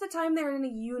most of the time they're in a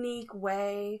unique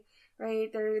way, right?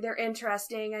 They're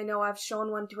interesting. I know I've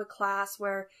shown one to a class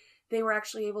where they were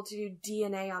actually able to do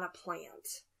DNA on a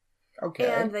plant.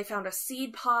 Okay. And they found a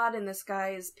seed pod in this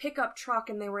guy's pickup truck,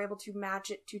 and they were able to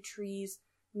match it to trees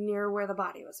near where the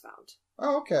body was found.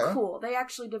 Oh, okay. Cool. They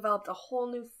actually developed a whole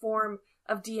new form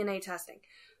of DNA testing.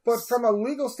 But from a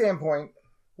legal standpoint,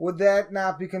 would that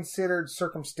not be considered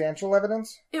circumstantial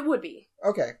evidence? It would be.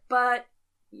 Okay. But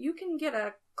you can get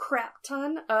a crap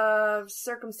ton of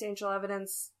circumstantial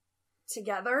evidence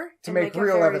together to make a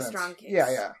real very evidence. Strong case.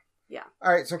 Yeah.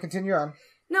 All right, so continue on.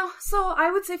 No, so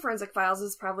I would say Forensic Files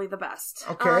is probably the best.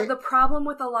 Okay. The problem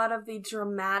with a lot of the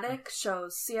dramatic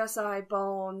shows, CSI,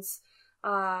 Bones,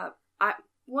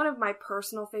 one of my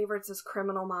personal favorites is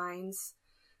Criminal Minds,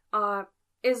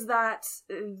 is that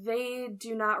they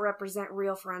do not represent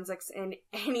real forensics in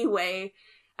any way.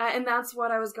 And that's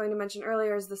what I was going to mention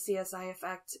earlier, is the CSI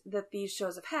effect that these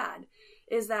shows have had,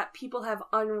 is that people have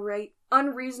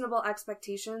unreasonable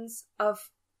expectations of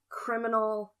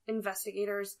criminal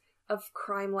investigators, of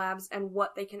crime labs, and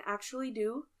what they can actually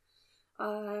do.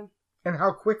 And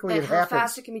how quickly it happens. And how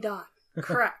fast it can be done.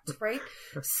 Correct, right?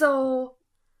 So,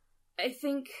 I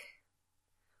think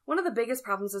one of the biggest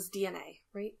problems is DNA,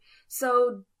 right?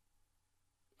 So,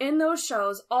 in those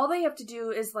shows, all they have to do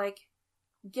is,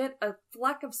 get a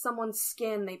fleck of someone's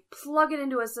skin, they plug it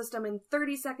into a system, and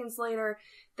 30 seconds later,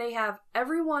 they have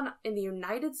everyone in the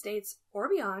United States or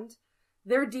beyond,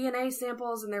 their DNA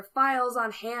samples and their files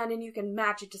on hand, and you can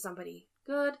match it to somebody.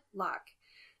 Good luck.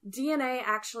 DNA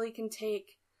actually can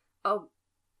take a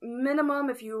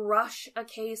minimum, if you rush a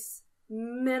case,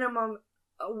 minimum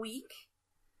a week,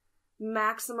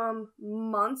 maximum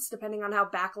months, depending on how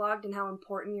backlogged and how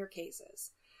important your case is.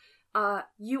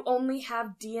 You only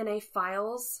have DNA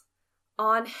files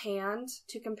on hand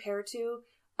to compare to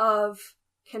of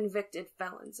convicted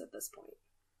felons at this point.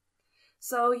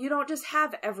 So you don't just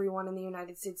have everyone in the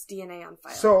United States DNA on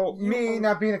file. So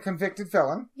not being a convicted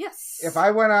felon. Yes. If I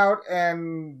went out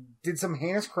and did some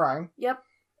heinous crime. Yep.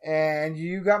 And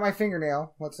you got my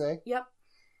fingernail, let's say. Yep.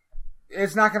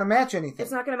 It's not going to match anything.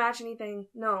 It's not going to match anything,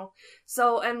 no.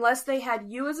 So unless they had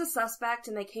you as a suspect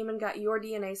and they came and got your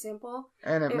DNA sample.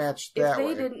 And it matched that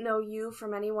way. If they didn't know you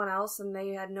from anyone else and they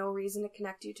had no reason to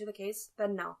connect you to the case,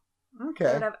 then no. Okay.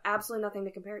 They would have absolutely nothing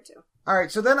to compare it to. All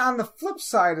right, so then on the flip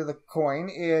side of the coin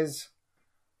is,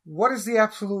 what is the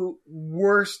absolute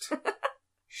worst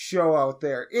show out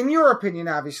there? In your opinion,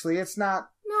 obviously, it's not...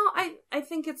 No, I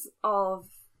think it's all of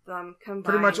them combined.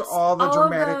 Pretty much all the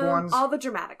dramatic ones? All the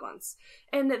dramatic ones.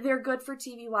 And they're good for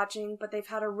TV watching, but they've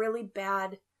had a really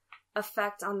bad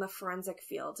effect on the forensic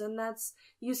field. And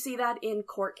you see that in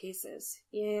court cases.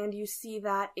 And you see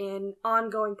that in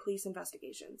ongoing police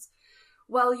investigations.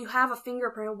 Well, you have a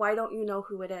fingerprint, why don't you know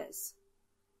who it is?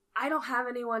 I don't have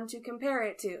anyone to compare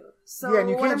it to. So and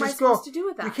you what am I supposed to do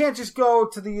with that? You can't just go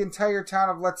to the entire town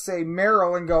of, let's say,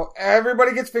 Merrill and go,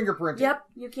 everybody gets fingerprinted. Yep,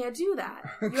 you can't do that.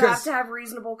 You have to have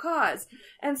reasonable cause.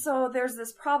 And so there's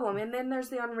this problem. And then there's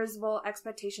the unreasonable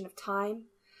expectation of time.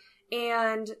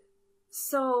 And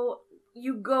so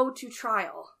you go to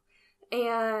trial.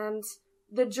 And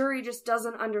the jury just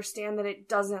doesn't understand that it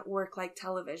doesn't work like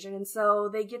television. And so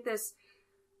they get this...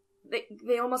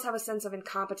 They almost have a sense of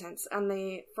incompetence on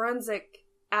the forensic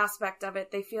aspect of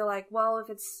it. They feel like, well,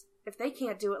 if they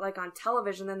can't do it like on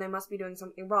television, then they must be doing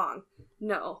something wrong.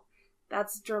 No,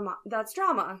 that's drama.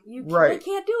 They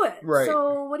can't do it. Right.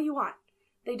 So what do you want?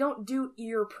 They don't do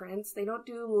ear prints. They don't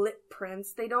do lip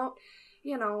prints. They don't,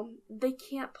 they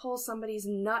can't pull somebody's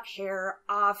nut hair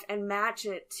off and match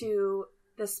it to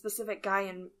the specific guy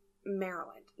in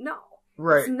Maryland. No.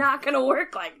 Right. It's not going to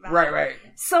work like that. Right.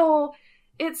 So...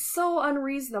 it's so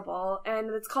unreasonable,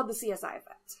 and it's called the CSI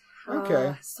effect.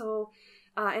 Okay.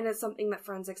 And it's something that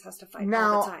forensics has to fight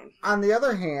now, all the time. On the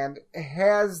other hand,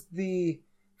 has the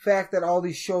fact that all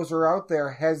these shows are out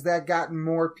there, has that gotten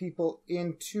more people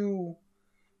into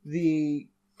the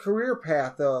career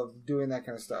path of doing that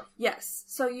kind of stuff? Yes.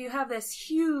 So you have this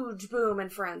huge boom in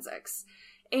forensics.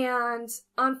 And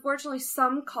unfortunately,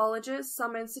 some colleges,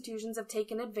 some institutions have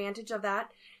taken advantage of that.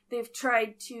 They've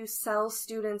tried to sell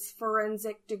students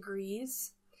forensic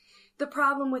degrees. The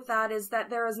problem with that is that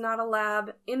there is not a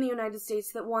lab in the United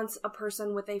States that wants a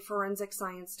person with a forensic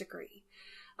science degree.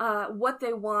 What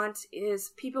they want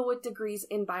is people with degrees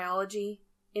in biology,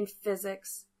 in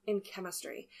physics, in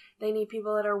chemistry. They need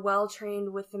people that are well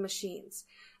trained with the machines.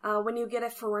 When you get a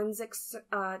forensics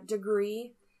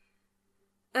degree,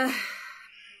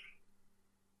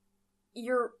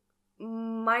 you're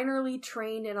minorly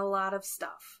trained in a lot of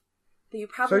stuff that you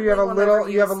probably so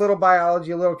you have a little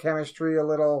biology, a little chemistry, a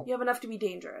little. You have enough to be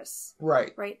dangerous,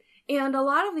 right? Right. And a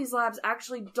lot of these labs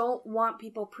actually don't want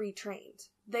people pre-trained.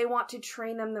 They want to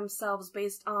train them themselves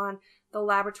based on the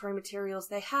laboratory materials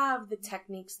they have, the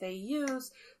techniques they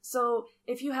use. So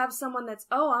if you have someone that's,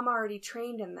 I'm already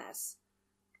trained in this.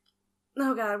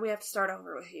 Oh God, we have to start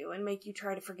over with you and make you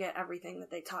try to forget everything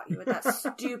that they taught you at that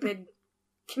stupid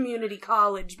community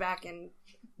college back in.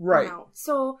 Right.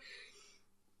 So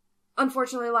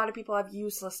unfortunately, a lot of people have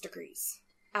useless degrees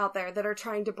out there that are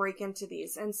trying to break into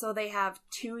these. And so they have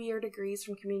 2-year degrees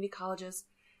from community colleges.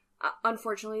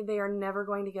 Unfortunately, they are never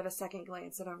going to get a second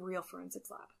glance at a real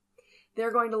forensics lab.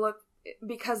 They're going to look,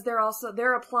 because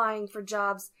they're applying for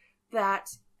jobs that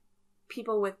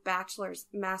people with bachelor's,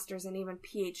 master's, and even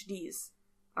PhDs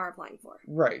are applying for.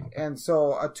 Right. And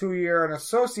so a 2-year and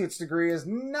associate's degree is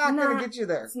not going to get you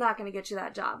there. It's not going to get you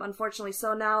that job, unfortunately.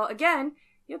 So now, again,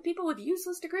 you have people with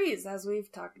useless degrees, as we've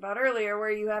talked about earlier,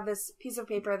 where you have this piece of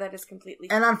paper that is completely...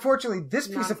 And unfortunately, this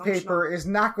piece of paper is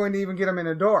not going to even get them in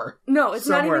a door. No, it's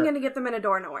not even going to get them in a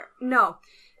door nowhere. No.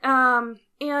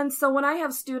 And so when I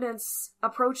have students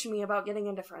approach me about getting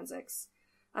into forensics,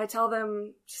 I tell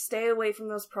them, stay away from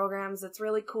those programs. It's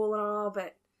really cool and all,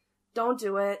 but don't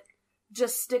do it.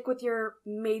 Just stick with your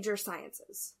major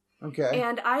sciences. Okay.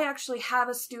 And I actually have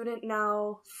a student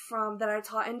now that I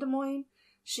taught in Des Moines.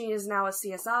 She is now a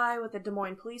CSI with the Des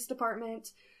Moines Police Department.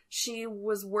 She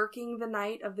was working the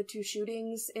night of the 2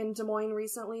 shootings in Des Moines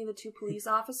recently, the 2 police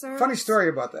officers. Funny story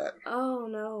about that. Oh,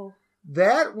 no.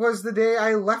 That was the day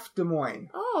I left Des Moines.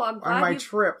 Oh, I'm glad on my you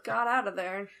trip. got out of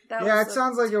there. It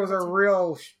sounds like it was a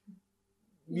real...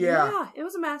 Yeah, it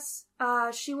was a mess.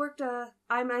 She worked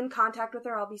I'm in contact with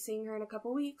her. I'll be seeing her in a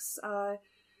couple weeks.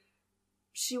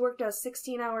 She worked a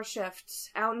 16-hour shift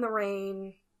out in the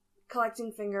rain,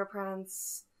 collecting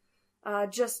fingerprints,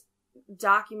 just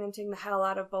documenting the hell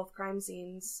out of both crime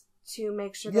scenes to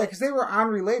make sure that... Yeah, because they were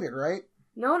unrelated, right?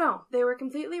 No. They were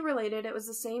completely related. It was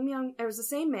the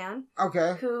same man.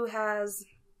 Okay. Who has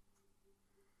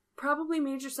probably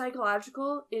major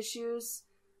psychological issues.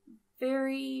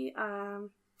 Very,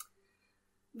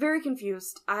 very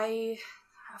confused.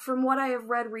 From what I have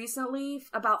read recently,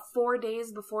 about 4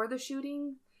 days before the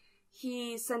shooting,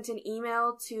 he sent an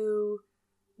email to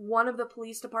one of the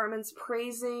police departments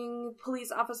praising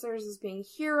police officers as being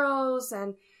heroes,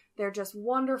 and they're just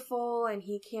wonderful, and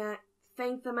he can't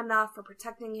thank them enough for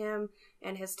protecting him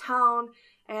and his town.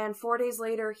 And 4 days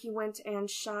later, he went and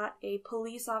shot a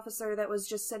police officer that was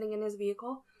just sitting in his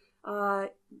vehicle.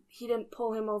 He didn't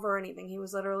pull him over or anything. He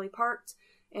was literally parked,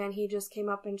 and he just came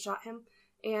up and shot him.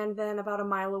 And then about a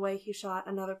mile away, he shot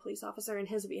another police officer in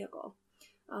his vehicle.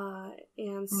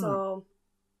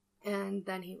 And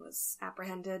then he was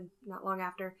apprehended not long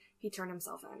after. He turned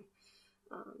himself in.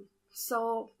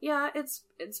 So yeah, it's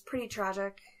pretty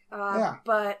tragic.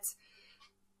 But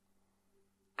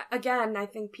again, I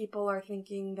think people are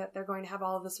thinking that they're going to have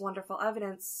all of this wonderful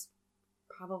evidence.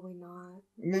 Probably not.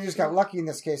 And they just got lucky in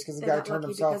this case because the guy turned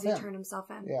himself in. Because he turned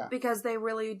himself in. Yeah. Because they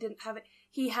really didn't have it.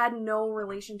 He had no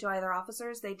relation to either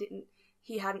officers.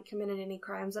 He hadn't committed any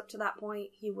crimes up to that point.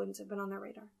 He wouldn't have been on their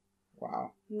radar.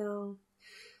 Wow. No.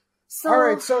 So, all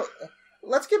right, so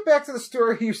let's get back to the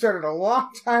story you started a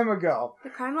long time ago. The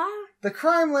crime lab? The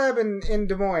crime lab in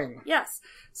Des Moines. Yes.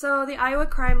 So the Iowa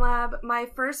Crime Lab, my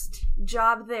first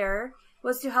job there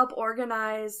was to help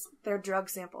organize their drug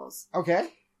samples. Okay.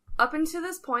 Up until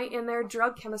this point in their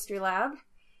drug chemistry lab,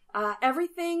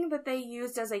 everything that they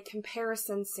used as a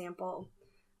comparison sample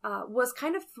was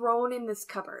kind of thrown in this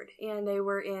cupboard. And they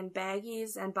were in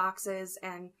baggies and boxes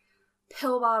and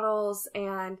pill bottles,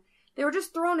 and they were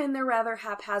just thrown in there rather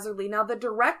haphazardly. Now, the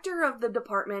director of the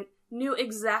department knew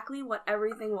exactly what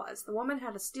everything was. The woman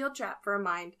had a steel trap for a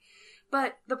mind.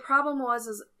 But the problem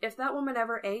was if that woman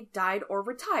ever died or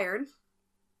retired,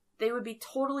 they would be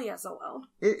totally SOL.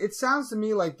 It sounds to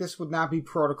me like this would not be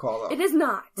protocol, though. It is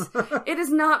not. It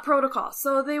is not protocol.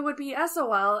 So they would be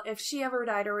SOL if she ever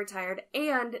died or retired,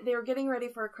 and they were getting ready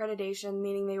for accreditation,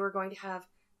 meaning they were going to have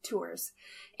tours.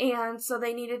 And so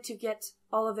they needed to get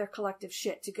all of their collective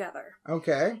shit together.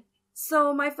 Okay.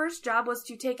 So my first job was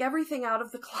to take everything out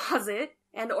of the closet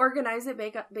and organize it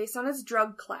based on its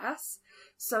drug class.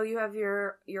 So you have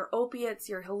your opiates,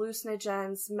 your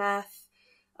hallucinogens, meth.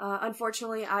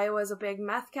 Unfortunately, Iowa is a big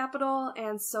meth capital,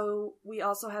 and so we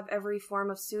also have every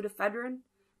form of pseudoephedrine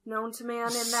known to man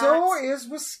in that. So is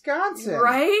Wisconsin.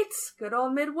 Right? Good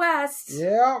old Midwest.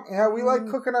 Yeah, we like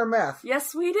cooking our meth.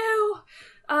 Yes, we do.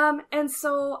 And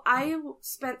so I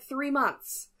spent 3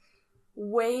 months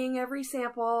weighing every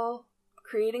sample,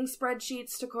 creating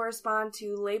spreadsheets to correspond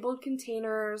to labeled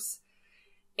containers,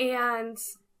 and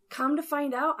come to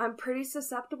find out, I'm pretty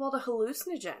susceptible to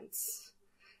hallucinogens.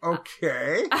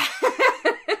 Okay.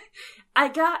 I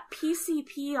got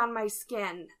PCP on my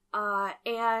skin,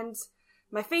 and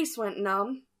my face went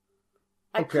numb.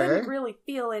 I couldn't really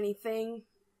feel anything.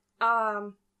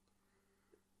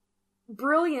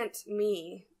 Brilliant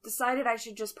me decided I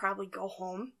should just probably go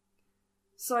home.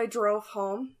 So I drove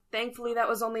home. Thankfully, that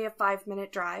was only a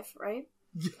 5-minute drive, right?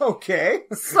 Okay.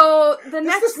 So the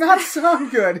next... This does not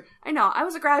sound good. I know. I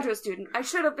was a graduate student. I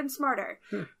should have been smarter.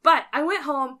 But I went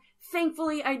home.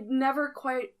 Thankfully, I never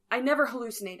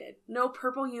hallucinated. No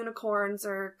purple unicorns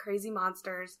or crazy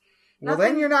monsters. Well,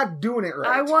 then you're not doing it right.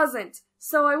 I wasn't.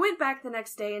 So I went back the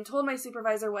next day and told my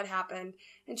supervisor what happened.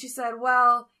 And she said,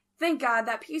 well, thank God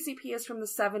that PCP is from the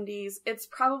 70s. It's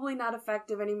probably not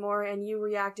effective anymore, and you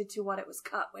reacted to what it was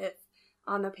cut with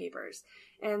on the papers.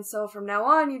 And so from now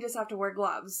on, you just have to wear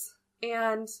gloves.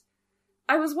 And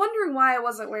I was wondering why I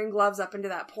wasn't wearing gloves up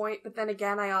until that point, but then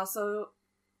again, I also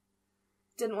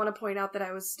didn't want to point out that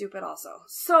I was stupid also.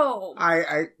 So,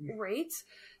 I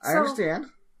understand.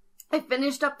 I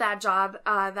finished up that job.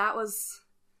 That was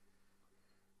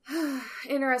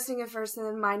interesting at first and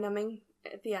then mind-numbing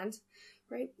at the end,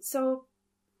 right? So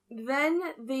then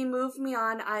they moved me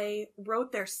on. I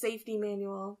wrote their safety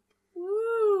manual.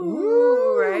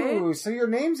 Ooh, right? So your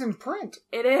name's in print.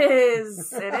 It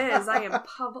is. It is. I am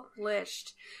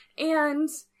published. And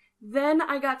then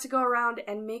I got to go around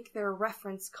and make their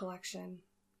reference collection.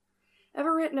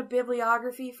 Ever written a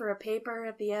bibliography for a paper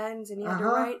at the end and you had to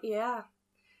write? Yeah.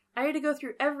 I had to go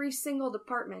through every single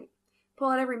department, pull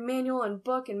out every manual and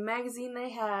book and magazine they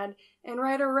had, and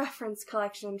write a reference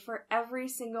collection for every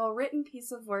single written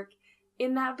piece of work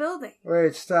in that building.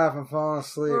 Wait, stop, I'm falling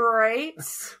asleep. Right?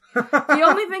 The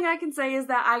only thing I can say is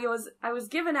that I was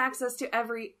given access to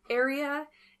every area,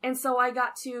 and so I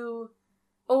got to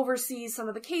oversee some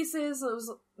of the cases. It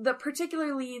was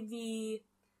particularly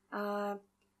the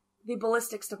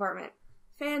ballistics department.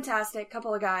 Fantastic,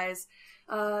 couple of guys.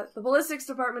 The ballistics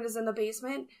department is in the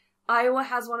basement. Iowa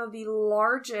has one of the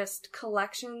largest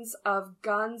collections of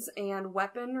guns and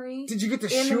weaponry. Did you get to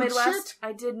in shoot the Midwest. Shit?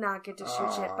 I did not get to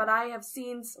shoot shit, but I have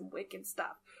seen some wicked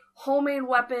stuff. Homemade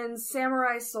weapons,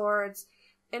 samurai swords,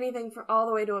 anything from all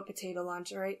the way to a potato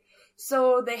launcher, right?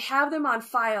 So they have them on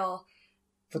file.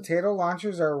 Potato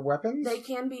launchers are weapons? They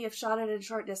can be if shot at a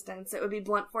short distance. It would be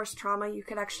blunt force trauma. You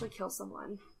could actually kill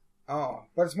someone. Oh,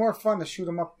 but it's more fun to shoot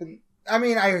them up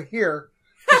I hear...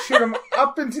 to shoot them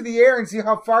up into the air and see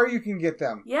how far you can get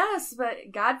them. Yes,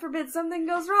 but God forbid something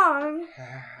goes wrong.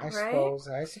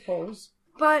 I suppose.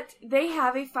 But they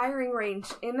have a firing range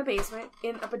in the basement,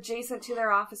 up adjacent to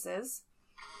their offices.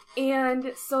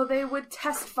 And so they would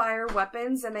test fire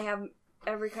weapons, and they have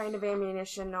every kind of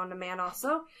ammunition known to man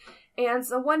also. And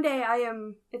so one day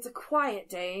it's a quiet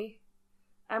day.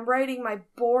 I'm writing my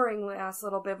boring ass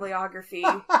little bibliography.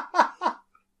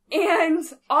 And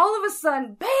all of a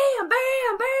sudden, bam,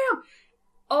 bam, bam!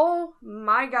 Oh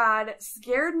my God,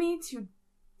 scared me to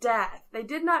death. They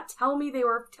did not tell me they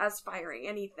were test firing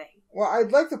anything. Well,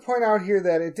 I'd like to point out here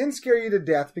that it didn't scare you to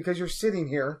death because you're sitting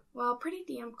here. Well, pretty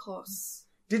damn close.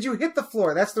 Did you hit the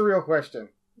floor? That's the real question.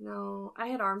 No, I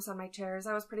had arms on my chairs.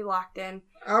 I was pretty locked in.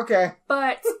 Okay.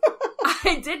 But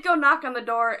I did go knock on the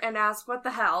door and ask what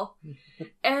the hell.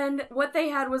 And what they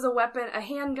had was a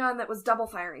handgun that was double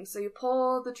firing. So you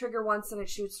pull the trigger once and it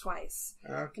shoots twice.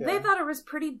 Okay. They thought it was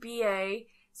pretty BA,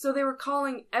 so they were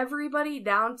calling everybody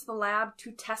down to the lab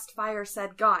to test fire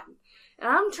said gun. And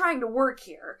I'm trying to work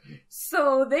here,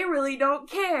 so they really don't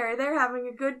care. They're having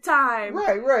a good time.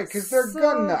 Right, because they're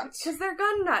gun nuts. Because they're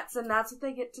gun nuts, and that's what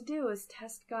they get to do, is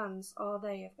test guns all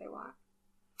day if they want.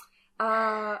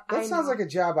 That sounds like a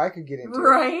job I could get into.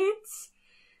 Right?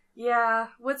 Yeah.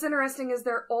 What's interesting is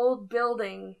their old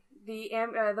building.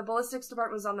 The ballistics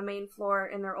department was on the main floor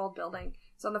in their old building.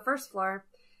 It's on the first floor.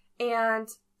 And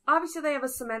obviously they have a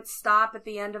cement stop at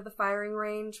the end of the firing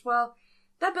range. Well,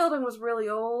 that building was really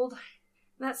old.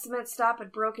 That cement stop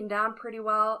had broken down pretty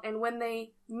well. And when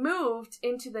they moved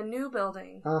into the new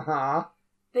building,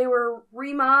 they were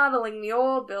remodeling the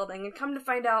old building. And come to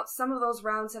find out, some of those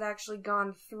rounds had actually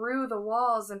gone through the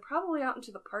walls and probably out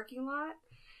into the parking lot.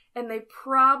 And they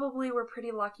probably were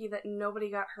pretty lucky that nobody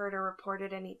got hurt or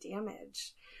reported any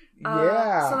damage.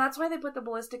 Yeah. So that's why they put the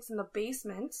ballistics in the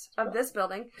basement of this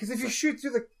building. Because if you shoot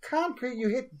through the concrete, you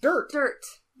hit dirt.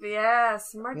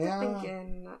 Yes, smart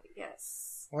thinking.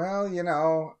 Yes. Well,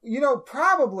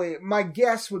 probably my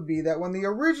guess would be that when the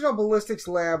original ballistics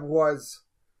lab was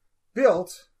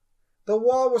built, the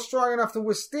wall was strong enough to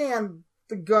withstand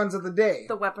the guns of the day.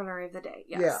 The weaponry of the day,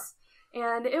 yes.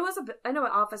 Yeah. And it was an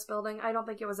office building. I don't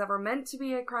think it was ever meant to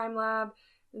be a crime lab.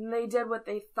 And they did what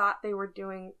they thought they were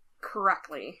doing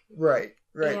correctly. Right.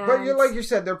 And But like you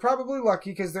said, they're probably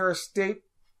lucky because they're a state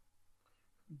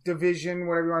division,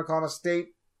 whatever you want to call them, a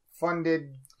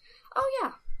state-funded. Oh,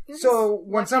 yeah. So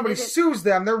when somebody sues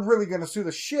them, they're really going to sue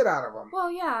the shit out of them.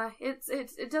 Well, yeah,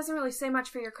 it doesn't really say much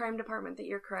for your crime department that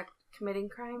you're committing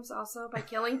crimes also by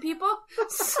killing people.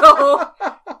 So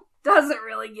doesn't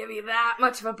really give you that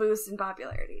much of a boost in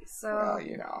popularity. So, well,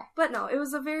 But no, it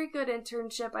was a very good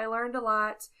internship. I learned a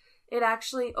lot. It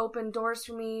actually opened doors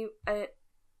for me.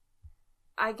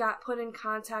 I got put in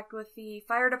contact with the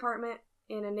fire department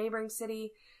in a neighboring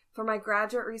city for my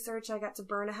graduate research. I got to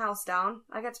burn a house down.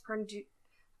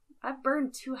 I've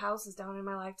burned 2 houses down in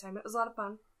my lifetime. It was a lot of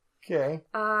fun. Okay.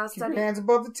 Keep your hands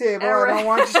above the table. I don't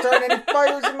want you starting any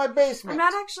fires in my basement.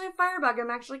 I'm not actually a firebug. I'm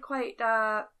actually quite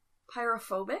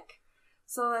pyrophobic.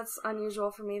 So that's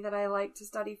unusual for me that I like to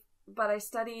study. But I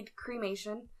studied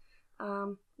cremation.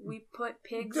 We put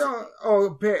pigs...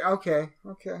 okay.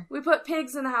 We put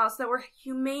pigs in the house that were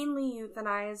humanely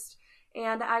euthanized.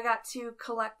 And I got to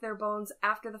collect their bones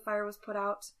after the fire was put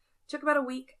out. Took about a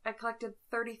week. I collected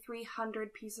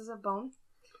 3,300 pieces of bone.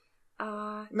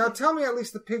 Now tell me at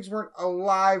least the pigs weren't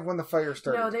alive when the fire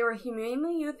started. No, they were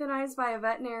humanely euthanized by a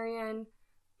veterinarian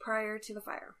prior to the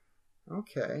fire.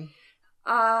 Okay.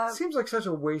 Seems like such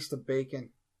a waste of bacon.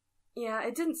 Yeah,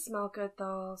 it didn't smell good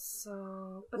though,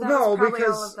 so... But was probably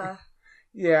all of the...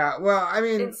 Yeah, well, I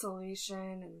mean...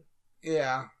 insulation and...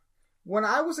 Yeah. When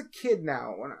I was a kid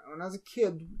now, when I was a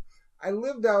kid, I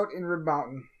lived out in Rib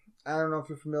Mountain. I don't know if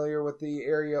you're familiar with the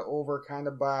area over kind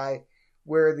of by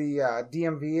where the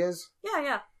DMV is.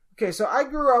 Yeah. Okay, so I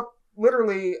grew up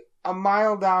literally a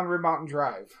mile down Rib Mountain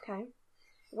Drive. Okay.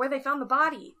 Where they found the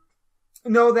body.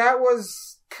 No, that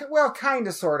was, kind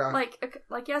of, sort of.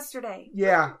 Like yesterday.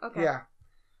 Yeah. Okay. Yeah.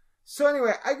 So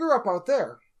anyway, I grew up out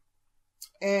there.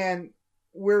 And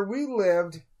where we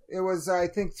lived, it was, I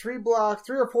think, 3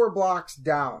 or 4 blocks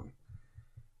down.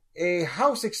 A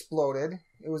house exploded.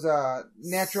 It was a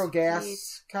natural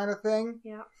gas kind of thing.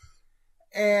 Yeah.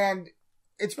 And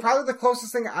it's probably the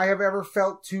closest thing I have ever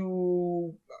felt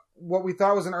to what we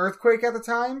thought was an earthquake at the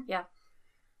time. Yeah.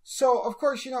 So, of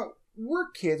course, we're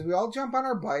kids. We all jump on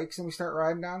our bikes and we start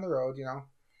riding down the road,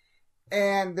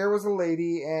 And there was a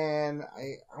lady and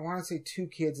I want to say 2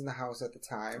 kids in the house at the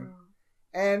time. Oh.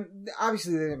 And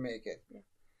obviously they didn't make it. Yeah.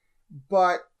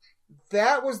 But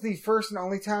that was the first and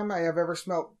only time I have ever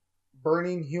smelled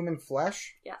burning human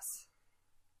flesh. Yes.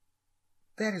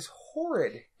 That is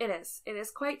horrid. It is. It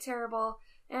is quite terrible.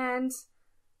 And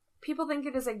people think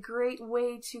it is a great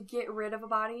way to get rid of a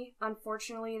body.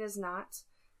 Unfortunately, it is not.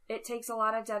 It takes a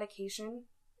lot of dedication.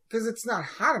 Because it's not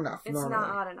hot enough, It's normally. not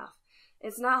hot enough.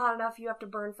 It's not hot enough. You have to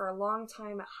burn for a long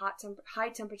time at high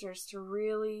temperatures to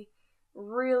really,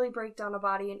 really break down a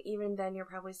body. And even then, you're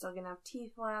probably still going to have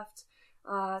teeth left.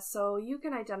 So you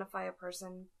can identify a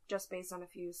person just based on a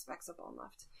few specks of bone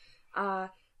left.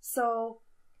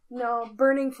 No,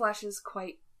 burning flesh is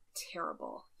quite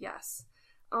terrible, yes.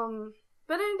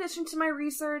 But in addition to my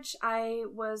research, I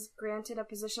was granted a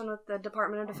position with the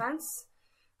Department of Defense.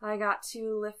 I got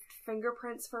to lift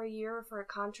fingerprints for a year for a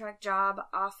contract job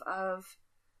off of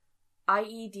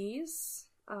IEDs,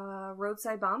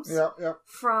 roadside bombs, Yep.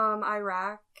 from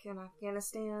Iraq and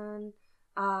Afghanistan,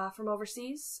 from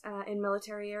overseas, in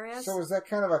military areas. So is that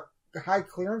kind of a high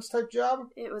clearance type job?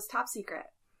 It was top secret.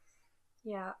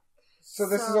 Yeah. So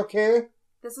this is okay?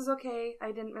 This is okay.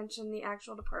 I didn't mention the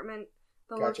actual department,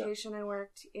 the Gotcha. location I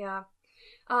worked. Yeah.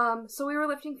 So we were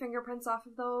lifting fingerprints off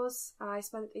of those. I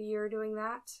spent a year doing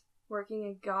that, working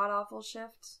a god-awful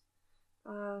shift.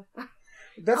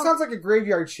 That sounds like a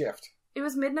graveyard shift. It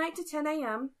was midnight to 10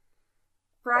 a.m.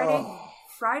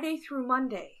 Friday through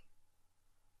Monday.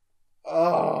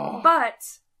 Oh. But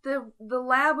the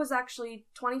lab was actually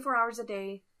 24 hours a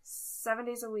day, 7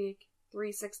 days a week,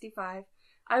 365.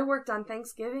 I worked on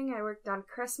Thanksgiving, I worked on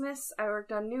Christmas, I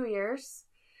worked on New Year's.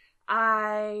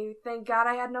 Thank God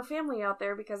I had no family out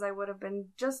there because I would have been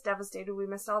just devastated. We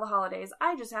missed all the holidays.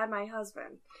 I just had my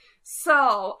husband.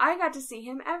 So, I got to see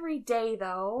him every day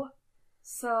though.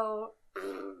 So,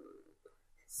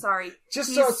 sorry.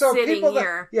 Just He's so sitting people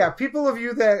here.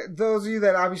 Those of you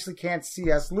that obviously can't see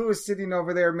us, Lou is sitting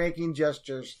over there making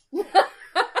gestures. We're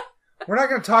not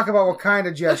going to talk about what kind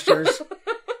of gestures.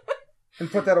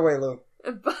 And put that away, Lou.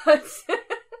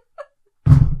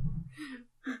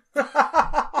 But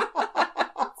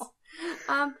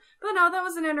no, that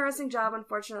was an interesting job.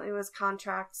 Unfortunately, it was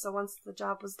contract. So once the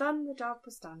job was done, the job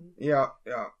was done. Yeah.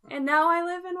 And now I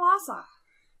live in Wausau.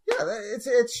 Yeah,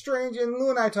 it's strange. And Lou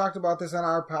and I talked about this on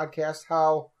our podcast,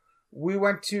 how we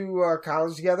went to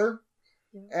college together.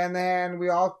 Yeah. And then we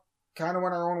all kind of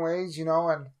went our own ways,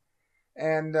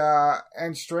 and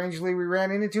strangely we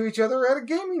ran into each other at a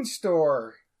gaming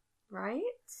store. Right?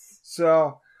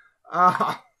 So,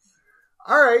 all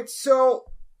right. So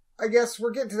I guess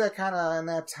we're getting to that kind of in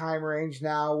that time range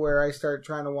now where I start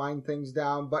trying to wind things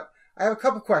down. But I have a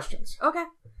couple questions. Okay.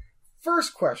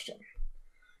 First question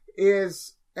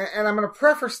is, and I'm going to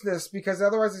preface this because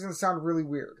otherwise it's going to sound really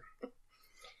weird.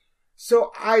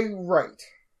 So I write.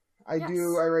 I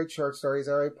write short stories,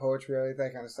 I write poetry, I write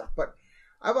that kind of stuff. But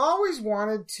I've always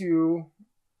wanted to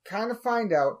kind of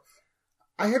find out.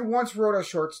 I had once wrote a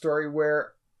short story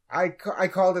where I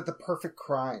called it The Perfect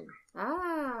Crime.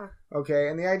 Ah. Okay,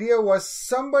 and the idea was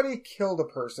somebody killed a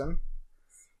person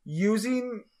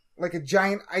using like a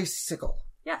giant icicle.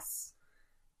 Yes.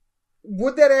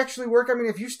 Would that actually work? I mean,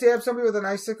 if you stab somebody with an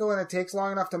icicle and it takes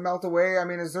long enough to melt away, I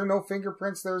mean, is there no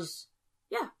fingerprints?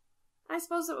 Yeah. I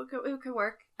suppose it could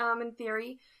work, in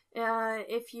theory.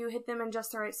 If you hit them in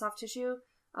just the right soft tissue,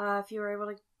 if you were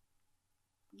able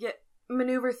to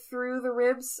maneuver through the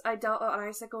ribs, I doubt an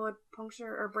icicle would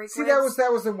puncture or break ribs.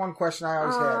 that was the one question I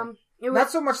always had.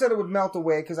 Not so much that it would melt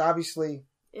away, because obviously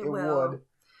it would.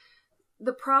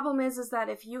 The problem is that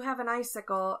if you have an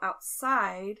icicle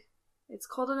outside, it's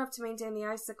cold enough to maintain the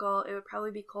icicle. It would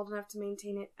probably be cold enough to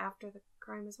maintain it after the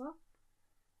crime as well.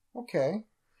 Okay.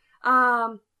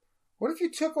 What if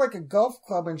you took like a golf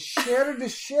club and shattered the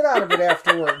shit out of it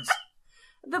afterwards?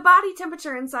 The body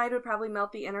temperature inside would probably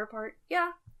melt the inner part.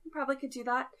 Yeah, you probably could do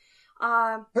that.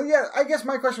 But yeah, I guess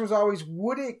my question was always,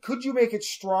 could you make it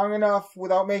strong enough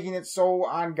without making it so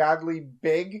ungodly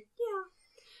big?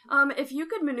 Yeah. If you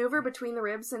could maneuver between the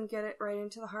ribs and get it right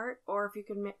into the heart, or if you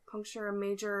could puncture a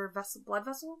major blood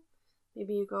vessel,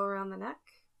 maybe you go around the neck.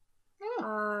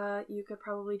 Yeah. You could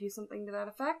probably do something to that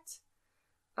effect.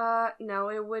 No,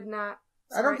 it would not.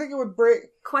 I don't think it would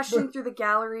break. Questioning through the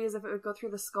gallery is if it would go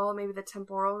through the skull, maybe the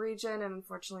temporal region, and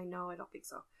unfortunately, no, I don't think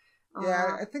so.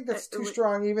 Yeah, I think that's too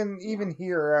strong, even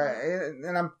here.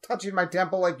 And I'm touching my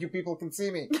temple like you people can see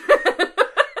me.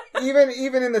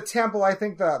 even in the temple, I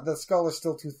think the skull is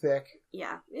still too thick.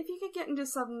 Yeah, if you could get into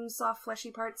some soft,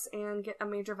 fleshy parts and get a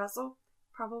major vessel,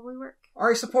 probably work. Or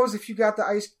I suppose if you got the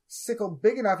icicle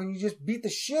big enough and you just beat the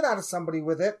shit out of somebody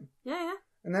with it. Yeah.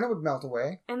 And then it would melt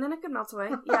away. And then it could melt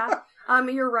away, yeah.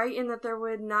 You're right in that there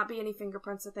would not be any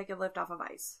fingerprints that they could lift off of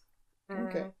ice.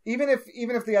 Okay. Even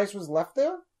if the ice was left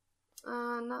there?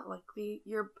 Not likely.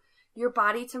 Your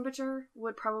body temperature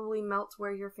would probably melt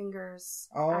where your fingers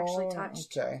actually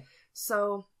touched. Okay.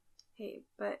 So, hey,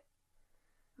 but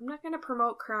I'm not going to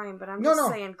promote crime, but I'm just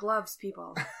saying gloves,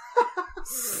 people.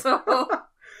 So.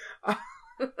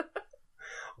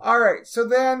 All right. So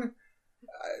then,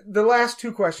 the last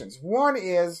two questions. One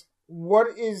is,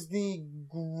 what is the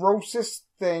grossest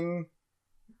thing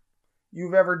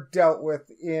you've ever dealt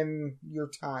with in your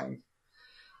time?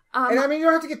 And I mean, you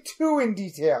don't have to get too in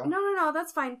detail. No,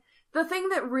 that's fine. The thing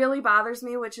that really bothers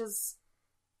me, which is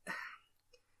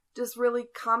just really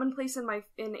commonplace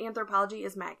in anthropology,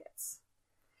 is maggots.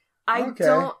 I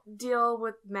don't deal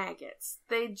with maggots.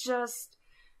 They just,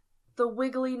 the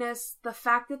wiggliness, the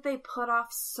fact that they put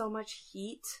off so much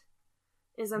heat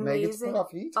is amazing. Maggots put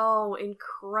off heat? Oh,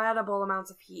 incredible amounts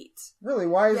of heat. Really?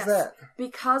 Why is that?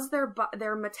 Because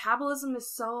their metabolism is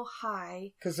so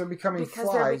high. Because they're becoming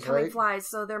flies.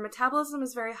 So their metabolism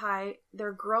is very high.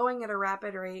 They're growing at a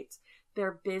rapid rate.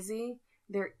 They're busy.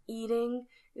 They're eating.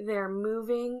 They're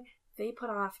moving. They put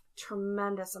off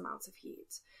tremendous amounts of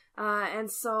heat. And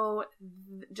so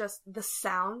just the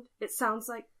sound, it sounds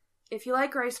like, if you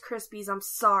like Rice Krispies, I'm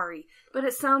sorry, but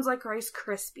it sounds like Rice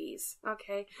Krispies,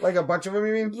 okay? Like a bunch of them,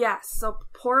 you mean? Yes, so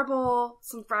pour a bowl,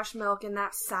 some fresh milk, and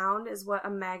that sound is what a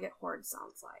maggot horde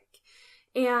sounds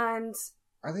like. And...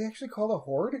 Are they actually called a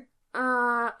horde?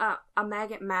 A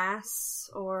maggot mass,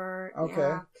 or...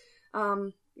 Okay. Yeah.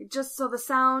 Just so the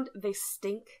sound, they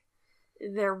stink,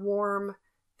 they're warm,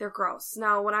 they're gross.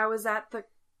 Now, when I was at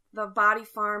the body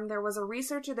farm, there was a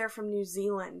researcher there from New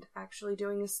Zealand actually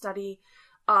doing a study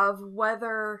of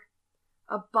whether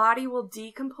a body will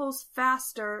decompose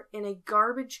faster in a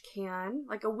garbage can,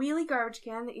 like a wheelie garbage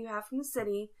can that you have from the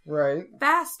city, right?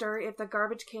 Faster if the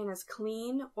garbage can is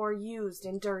clean or used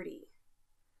and dirty,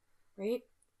 right?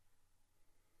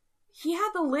 He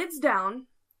had the lids down,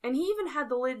 and he even had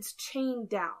the lids chained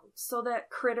down so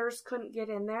that critters couldn't get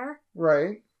in there.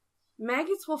 Right.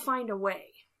 Maggots will find a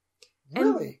way.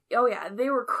 Really? Oh yeah, they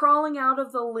were crawling out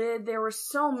of the lid. There were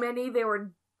so many. They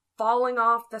were falling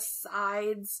off the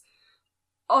sides.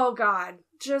 Oh God,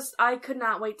 I could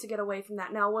not wait to get away from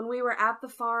that. Now, when we were at the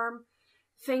farm,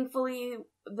 thankfully,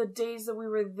 the days that we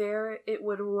were there, it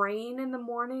would rain in the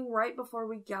morning right before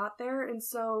we got there, and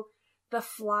so the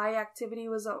fly activity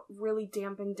was really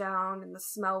dampened down, and the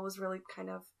smell was really kind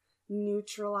of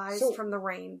neutralized from the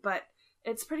rain, but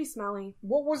it's pretty smelly.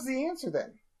 What was the answer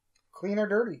then? Clean or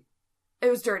dirty? It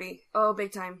was dirty. Oh,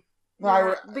 big time. No,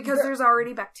 yeah, because there's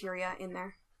already bacteria in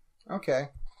there. Okay.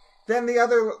 Then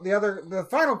the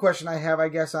final question I have, I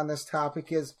guess, on this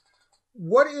topic is,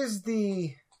 what's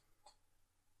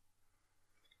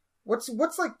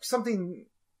like something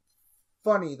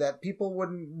funny that people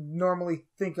wouldn't normally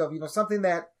think of? Something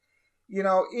that,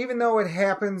 even though it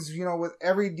happens, with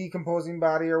every decomposing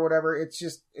body or whatever, it's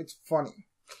funny.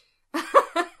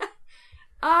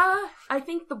 I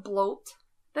think the bloat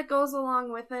that goes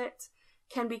along with it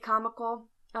can be comical.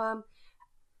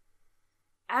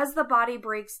 As the body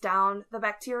breaks down, the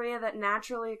bacteria that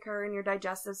naturally occur in your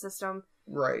digestive system,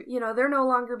 right? They're no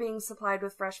longer being supplied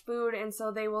with fresh food, and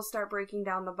so they will start breaking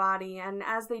down the body, and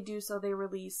as they do so, they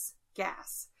release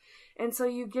gas. And so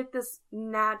you get this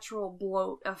natural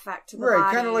bloat effect to the body.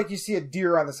 Right, kind of like you see a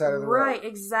deer on the side of the road. Right,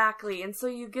 exactly. And so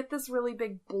you get this really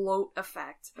big bloat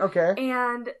effect. Okay.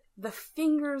 And the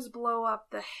fingers blow up,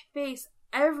 the face,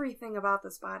 everything about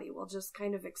this body will just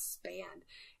kind of expand.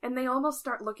 And they almost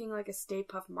start looking like a Stay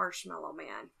Puft Marshmallow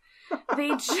Man.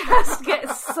 They just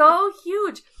get so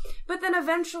huge. But then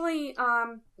eventually,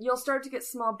 you'll start to get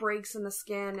small breaks in the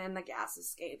skin and the gas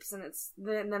escapes.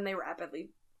 And then they rapidly...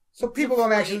 So people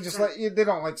don't actually they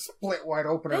don't like split wide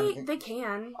open or anything? They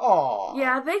can. Oh.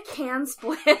 Yeah, they can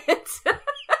split.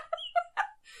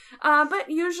 But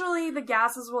usually the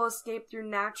gases will escape through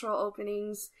natural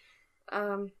openings,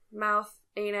 mouth,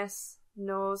 anus,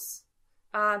 nose.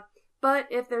 But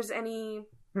if there's any...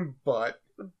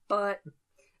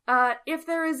 if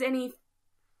there is any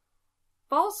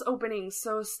false openings,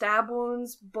 so stab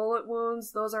wounds, bullet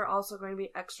wounds, those are also going to be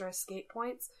extra escape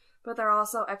points. But they're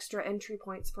also extra entry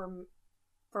points for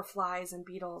flies and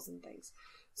beetles and things.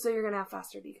 So you're going to have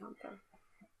faster decomp there.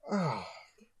 Oh.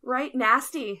 Right?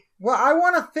 Nasty. Well, I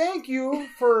want to thank you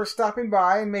for stopping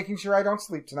by and making sure I don't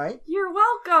sleep tonight. You're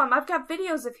welcome. I've got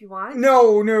videos if you want.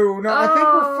 No. I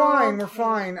think we're fine. Okay. We're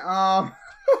fine.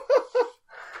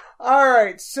 All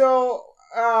right. So,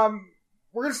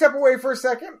 we're going to step away for a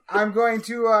second. I'm going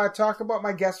to talk about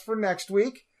my guest for next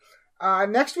week.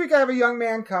 Next week I have a young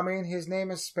man coming. His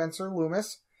name is Spencer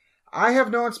Loomis. I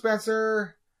have known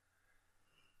Spencer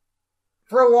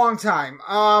for a long time.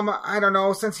 I don't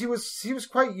know, since he was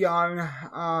quite young,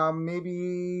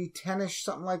 maybe 10-ish,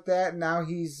 something like that. And now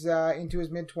he's into his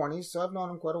mid-20s, so I've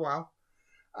known him quite a while.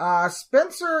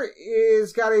 Spencer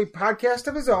is got a podcast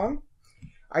of his own.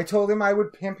 I told him I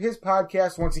would pimp his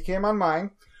podcast once he came on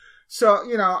mine.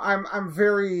 So, I'm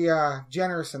very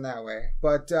generous in that way.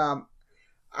 But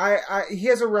he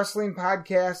has a wrestling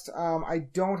podcast. I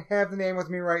don't have the name with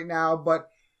me right now, but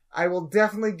I will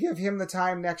definitely give him the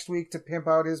time next week to pimp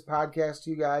out his podcast to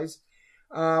you guys.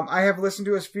 I have listened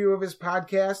to a few of his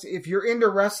podcasts. If you're into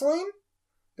wrestling,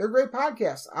 they're great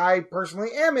podcasts. I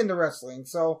personally am into wrestling,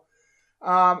 so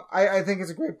I think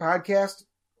it's a great podcast.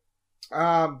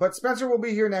 But Spencer will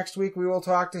be here next week. We will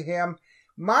talk to him.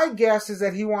 My guess is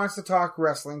that he wants to talk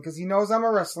wrestling because he knows I'm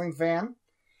a wrestling fan.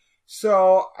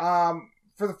 So,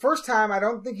 for the first time, I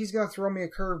don't think he's going to throw me a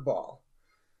curveball.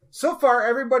 So far,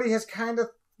 everybody has kind of,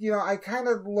 I kind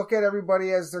of look at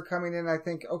everybody as they're coming in. I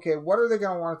think, okay, what are they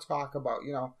going to want to talk about?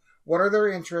 What are their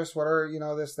interests? What are,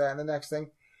 this, that, and the next thing?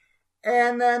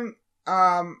 And then,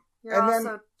 You're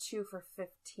also 2 for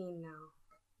 15 now.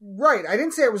 Right. I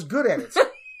didn't say I was good at it.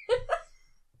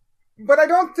 But I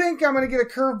don't think I'm going to get a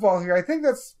curveball here. I think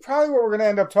that's probably what we're going to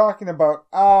end up talking about.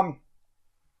 So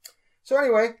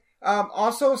anyway,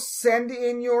 also send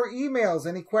in your emails.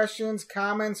 Any questions,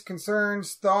 comments,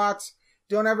 concerns, thoughts.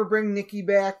 Don't ever bring Nikki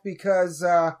back because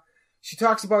she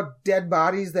talks about dead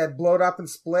bodies that blowed up and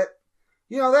split.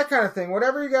 That kind of thing.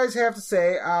 Whatever you guys have to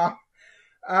say,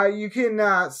 you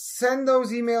can send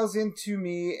those emails in to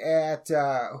me at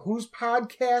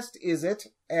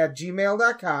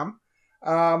whospodcastisit@gmail.com.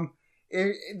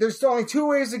 There's only 2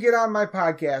 ways to get on my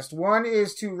podcast. One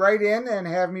is to write in and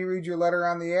have me read your letter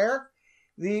on the air.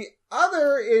 The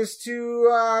other is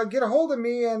to get a hold of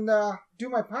me and do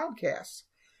my podcast.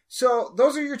 So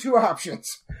those are your 2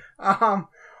 options.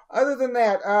 Other than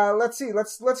that, let's see.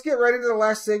 Let's get right into the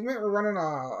last segment. We're running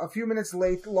a few minutes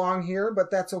long here, but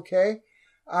that's okay.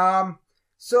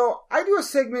 So I do a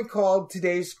segment called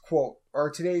Today's Quote. or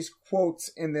today's quotes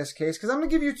in this case, because I'm going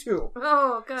to give you two.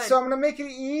 Oh, good. So I'm going to make it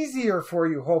easier for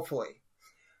you, hopefully.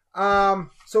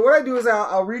 So what I do is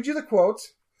I'll read you the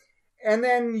quotes, and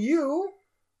then you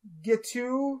get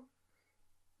to,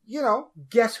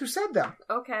 guess who said them.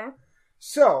 Okay.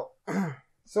 So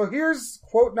here's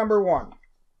quote number 1.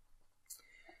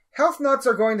 Health nuts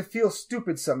are going to feel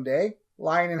stupid someday,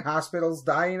 lying in hospitals,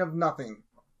 dying of nothing.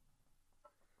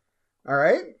 All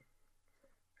right?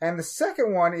 And the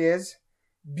second one is,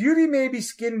 beauty may be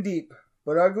skin deep,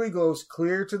 but ugly glows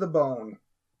clear to the bone.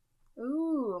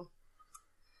 Ooh.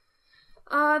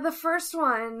 The first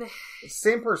one.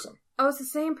 Same person. Oh, it's the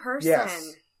same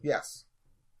person. Yes.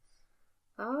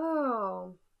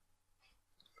 Oh.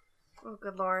 Oh,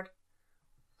 good Lord.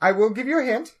 I will give you a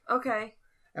hint. Okay.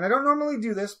 And I don't normally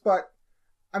do this, but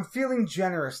I'm feeling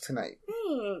generous tonight.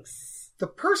 Thanks. The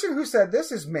person who said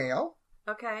this is male.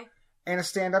 Okay. And a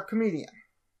stand-up comedian.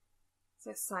 Is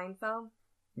it Seinfeld?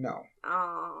 No.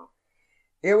 Oh.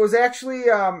 It was actually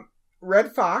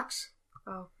Red Fox.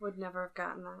 Oh, would never have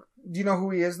gotten that. Do you know who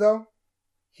he is, though?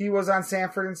 He was on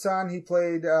Sanford and Son. He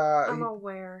played... I'm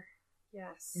aware.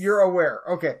 Yes. You're aware.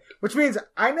 Okay. Which means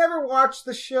I never watched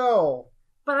the show.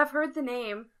 But I've heard the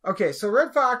name. Okay, so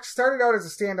Red Fox started out as a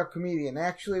stand-up comedian.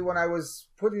 Actually, when I was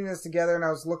putting this together and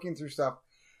I was looking through stuff,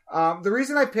 the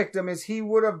reason I picked him is he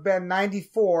would have been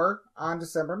 94 on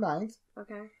December 9th.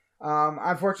 Okay.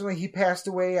 Unfortunately, he passed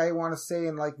away, I want to say,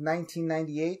 in like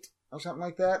 1998 or something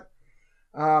like that,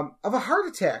 of a heart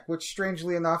attack, which,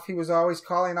 strangely enough, he was always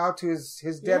calling out to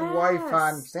his dead wife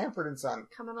on Sanford and Son.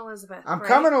 Coming, Elizabeth. I'm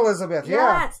coming, Elizabeth,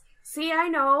 yeah. Yes. See, I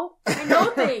know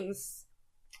things.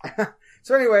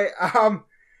 So anyway,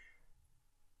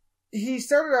 he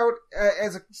started out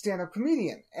as a stand-up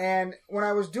comedian, and when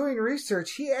I was doing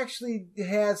research, he actually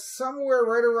has somewhere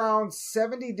right around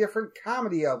 70 different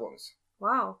comedy albums.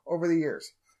 Wow. Over the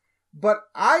years. But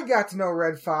I got to know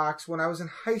Red Fox when I was in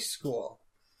high school.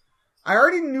 I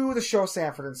already knew the show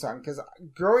Sanford and Son, because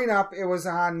growing up, it was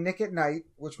on Nick at Night,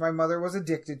 which my mother was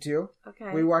addicted to.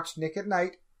 Okay. We watched Nick at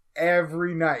Night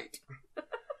every night.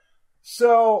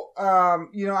 So,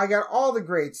 I got all the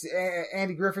greats.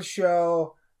 Andy Griffith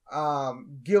Show,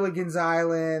 Gilligan's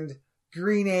Island,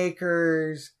 Green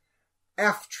Acres,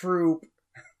 F Troop.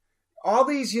 All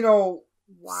these,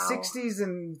 wow. 60s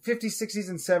and 50s, 60s,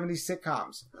 and 70s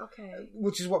sitcoms. Okay.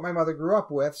 Which is what my mother grew up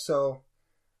with, so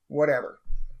whatever.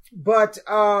 But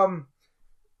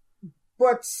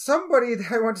somebody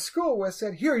that I went to school with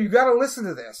said, here, you gotta listen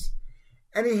to this.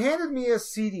 And he handed me a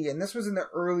CD, and this was in the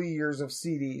early years of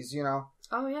CDs,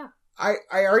 Oh, yeah. I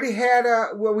already had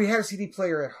we had a CD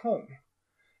player at home.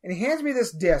 And he hands me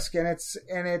this disc, and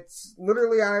it's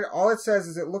literally on it, all it says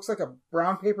is it looks like a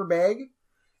brown paper bag,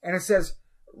 and it says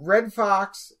Red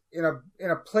Fox in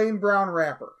a plain brown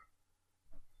wrapper.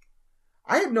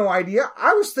 I had no idea.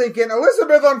 I was thinking,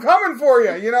 Elizabeth, I'm coming for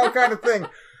you, kind of thing.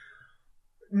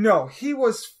 No, he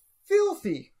was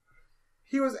filthy.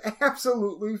 He was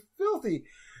absolutely filthy.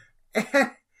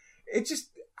 And it just,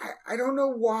 I don't know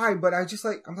why, but I'm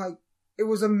like, it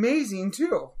was amazing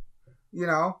too,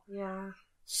 Yeah.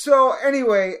 So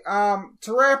anyway,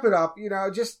 to wrap it up, what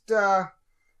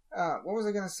was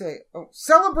I going to say? Oh,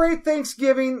 celebrate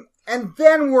Thanksgiving and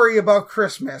then worry about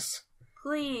Christmas.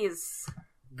 Please.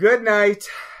 Good night.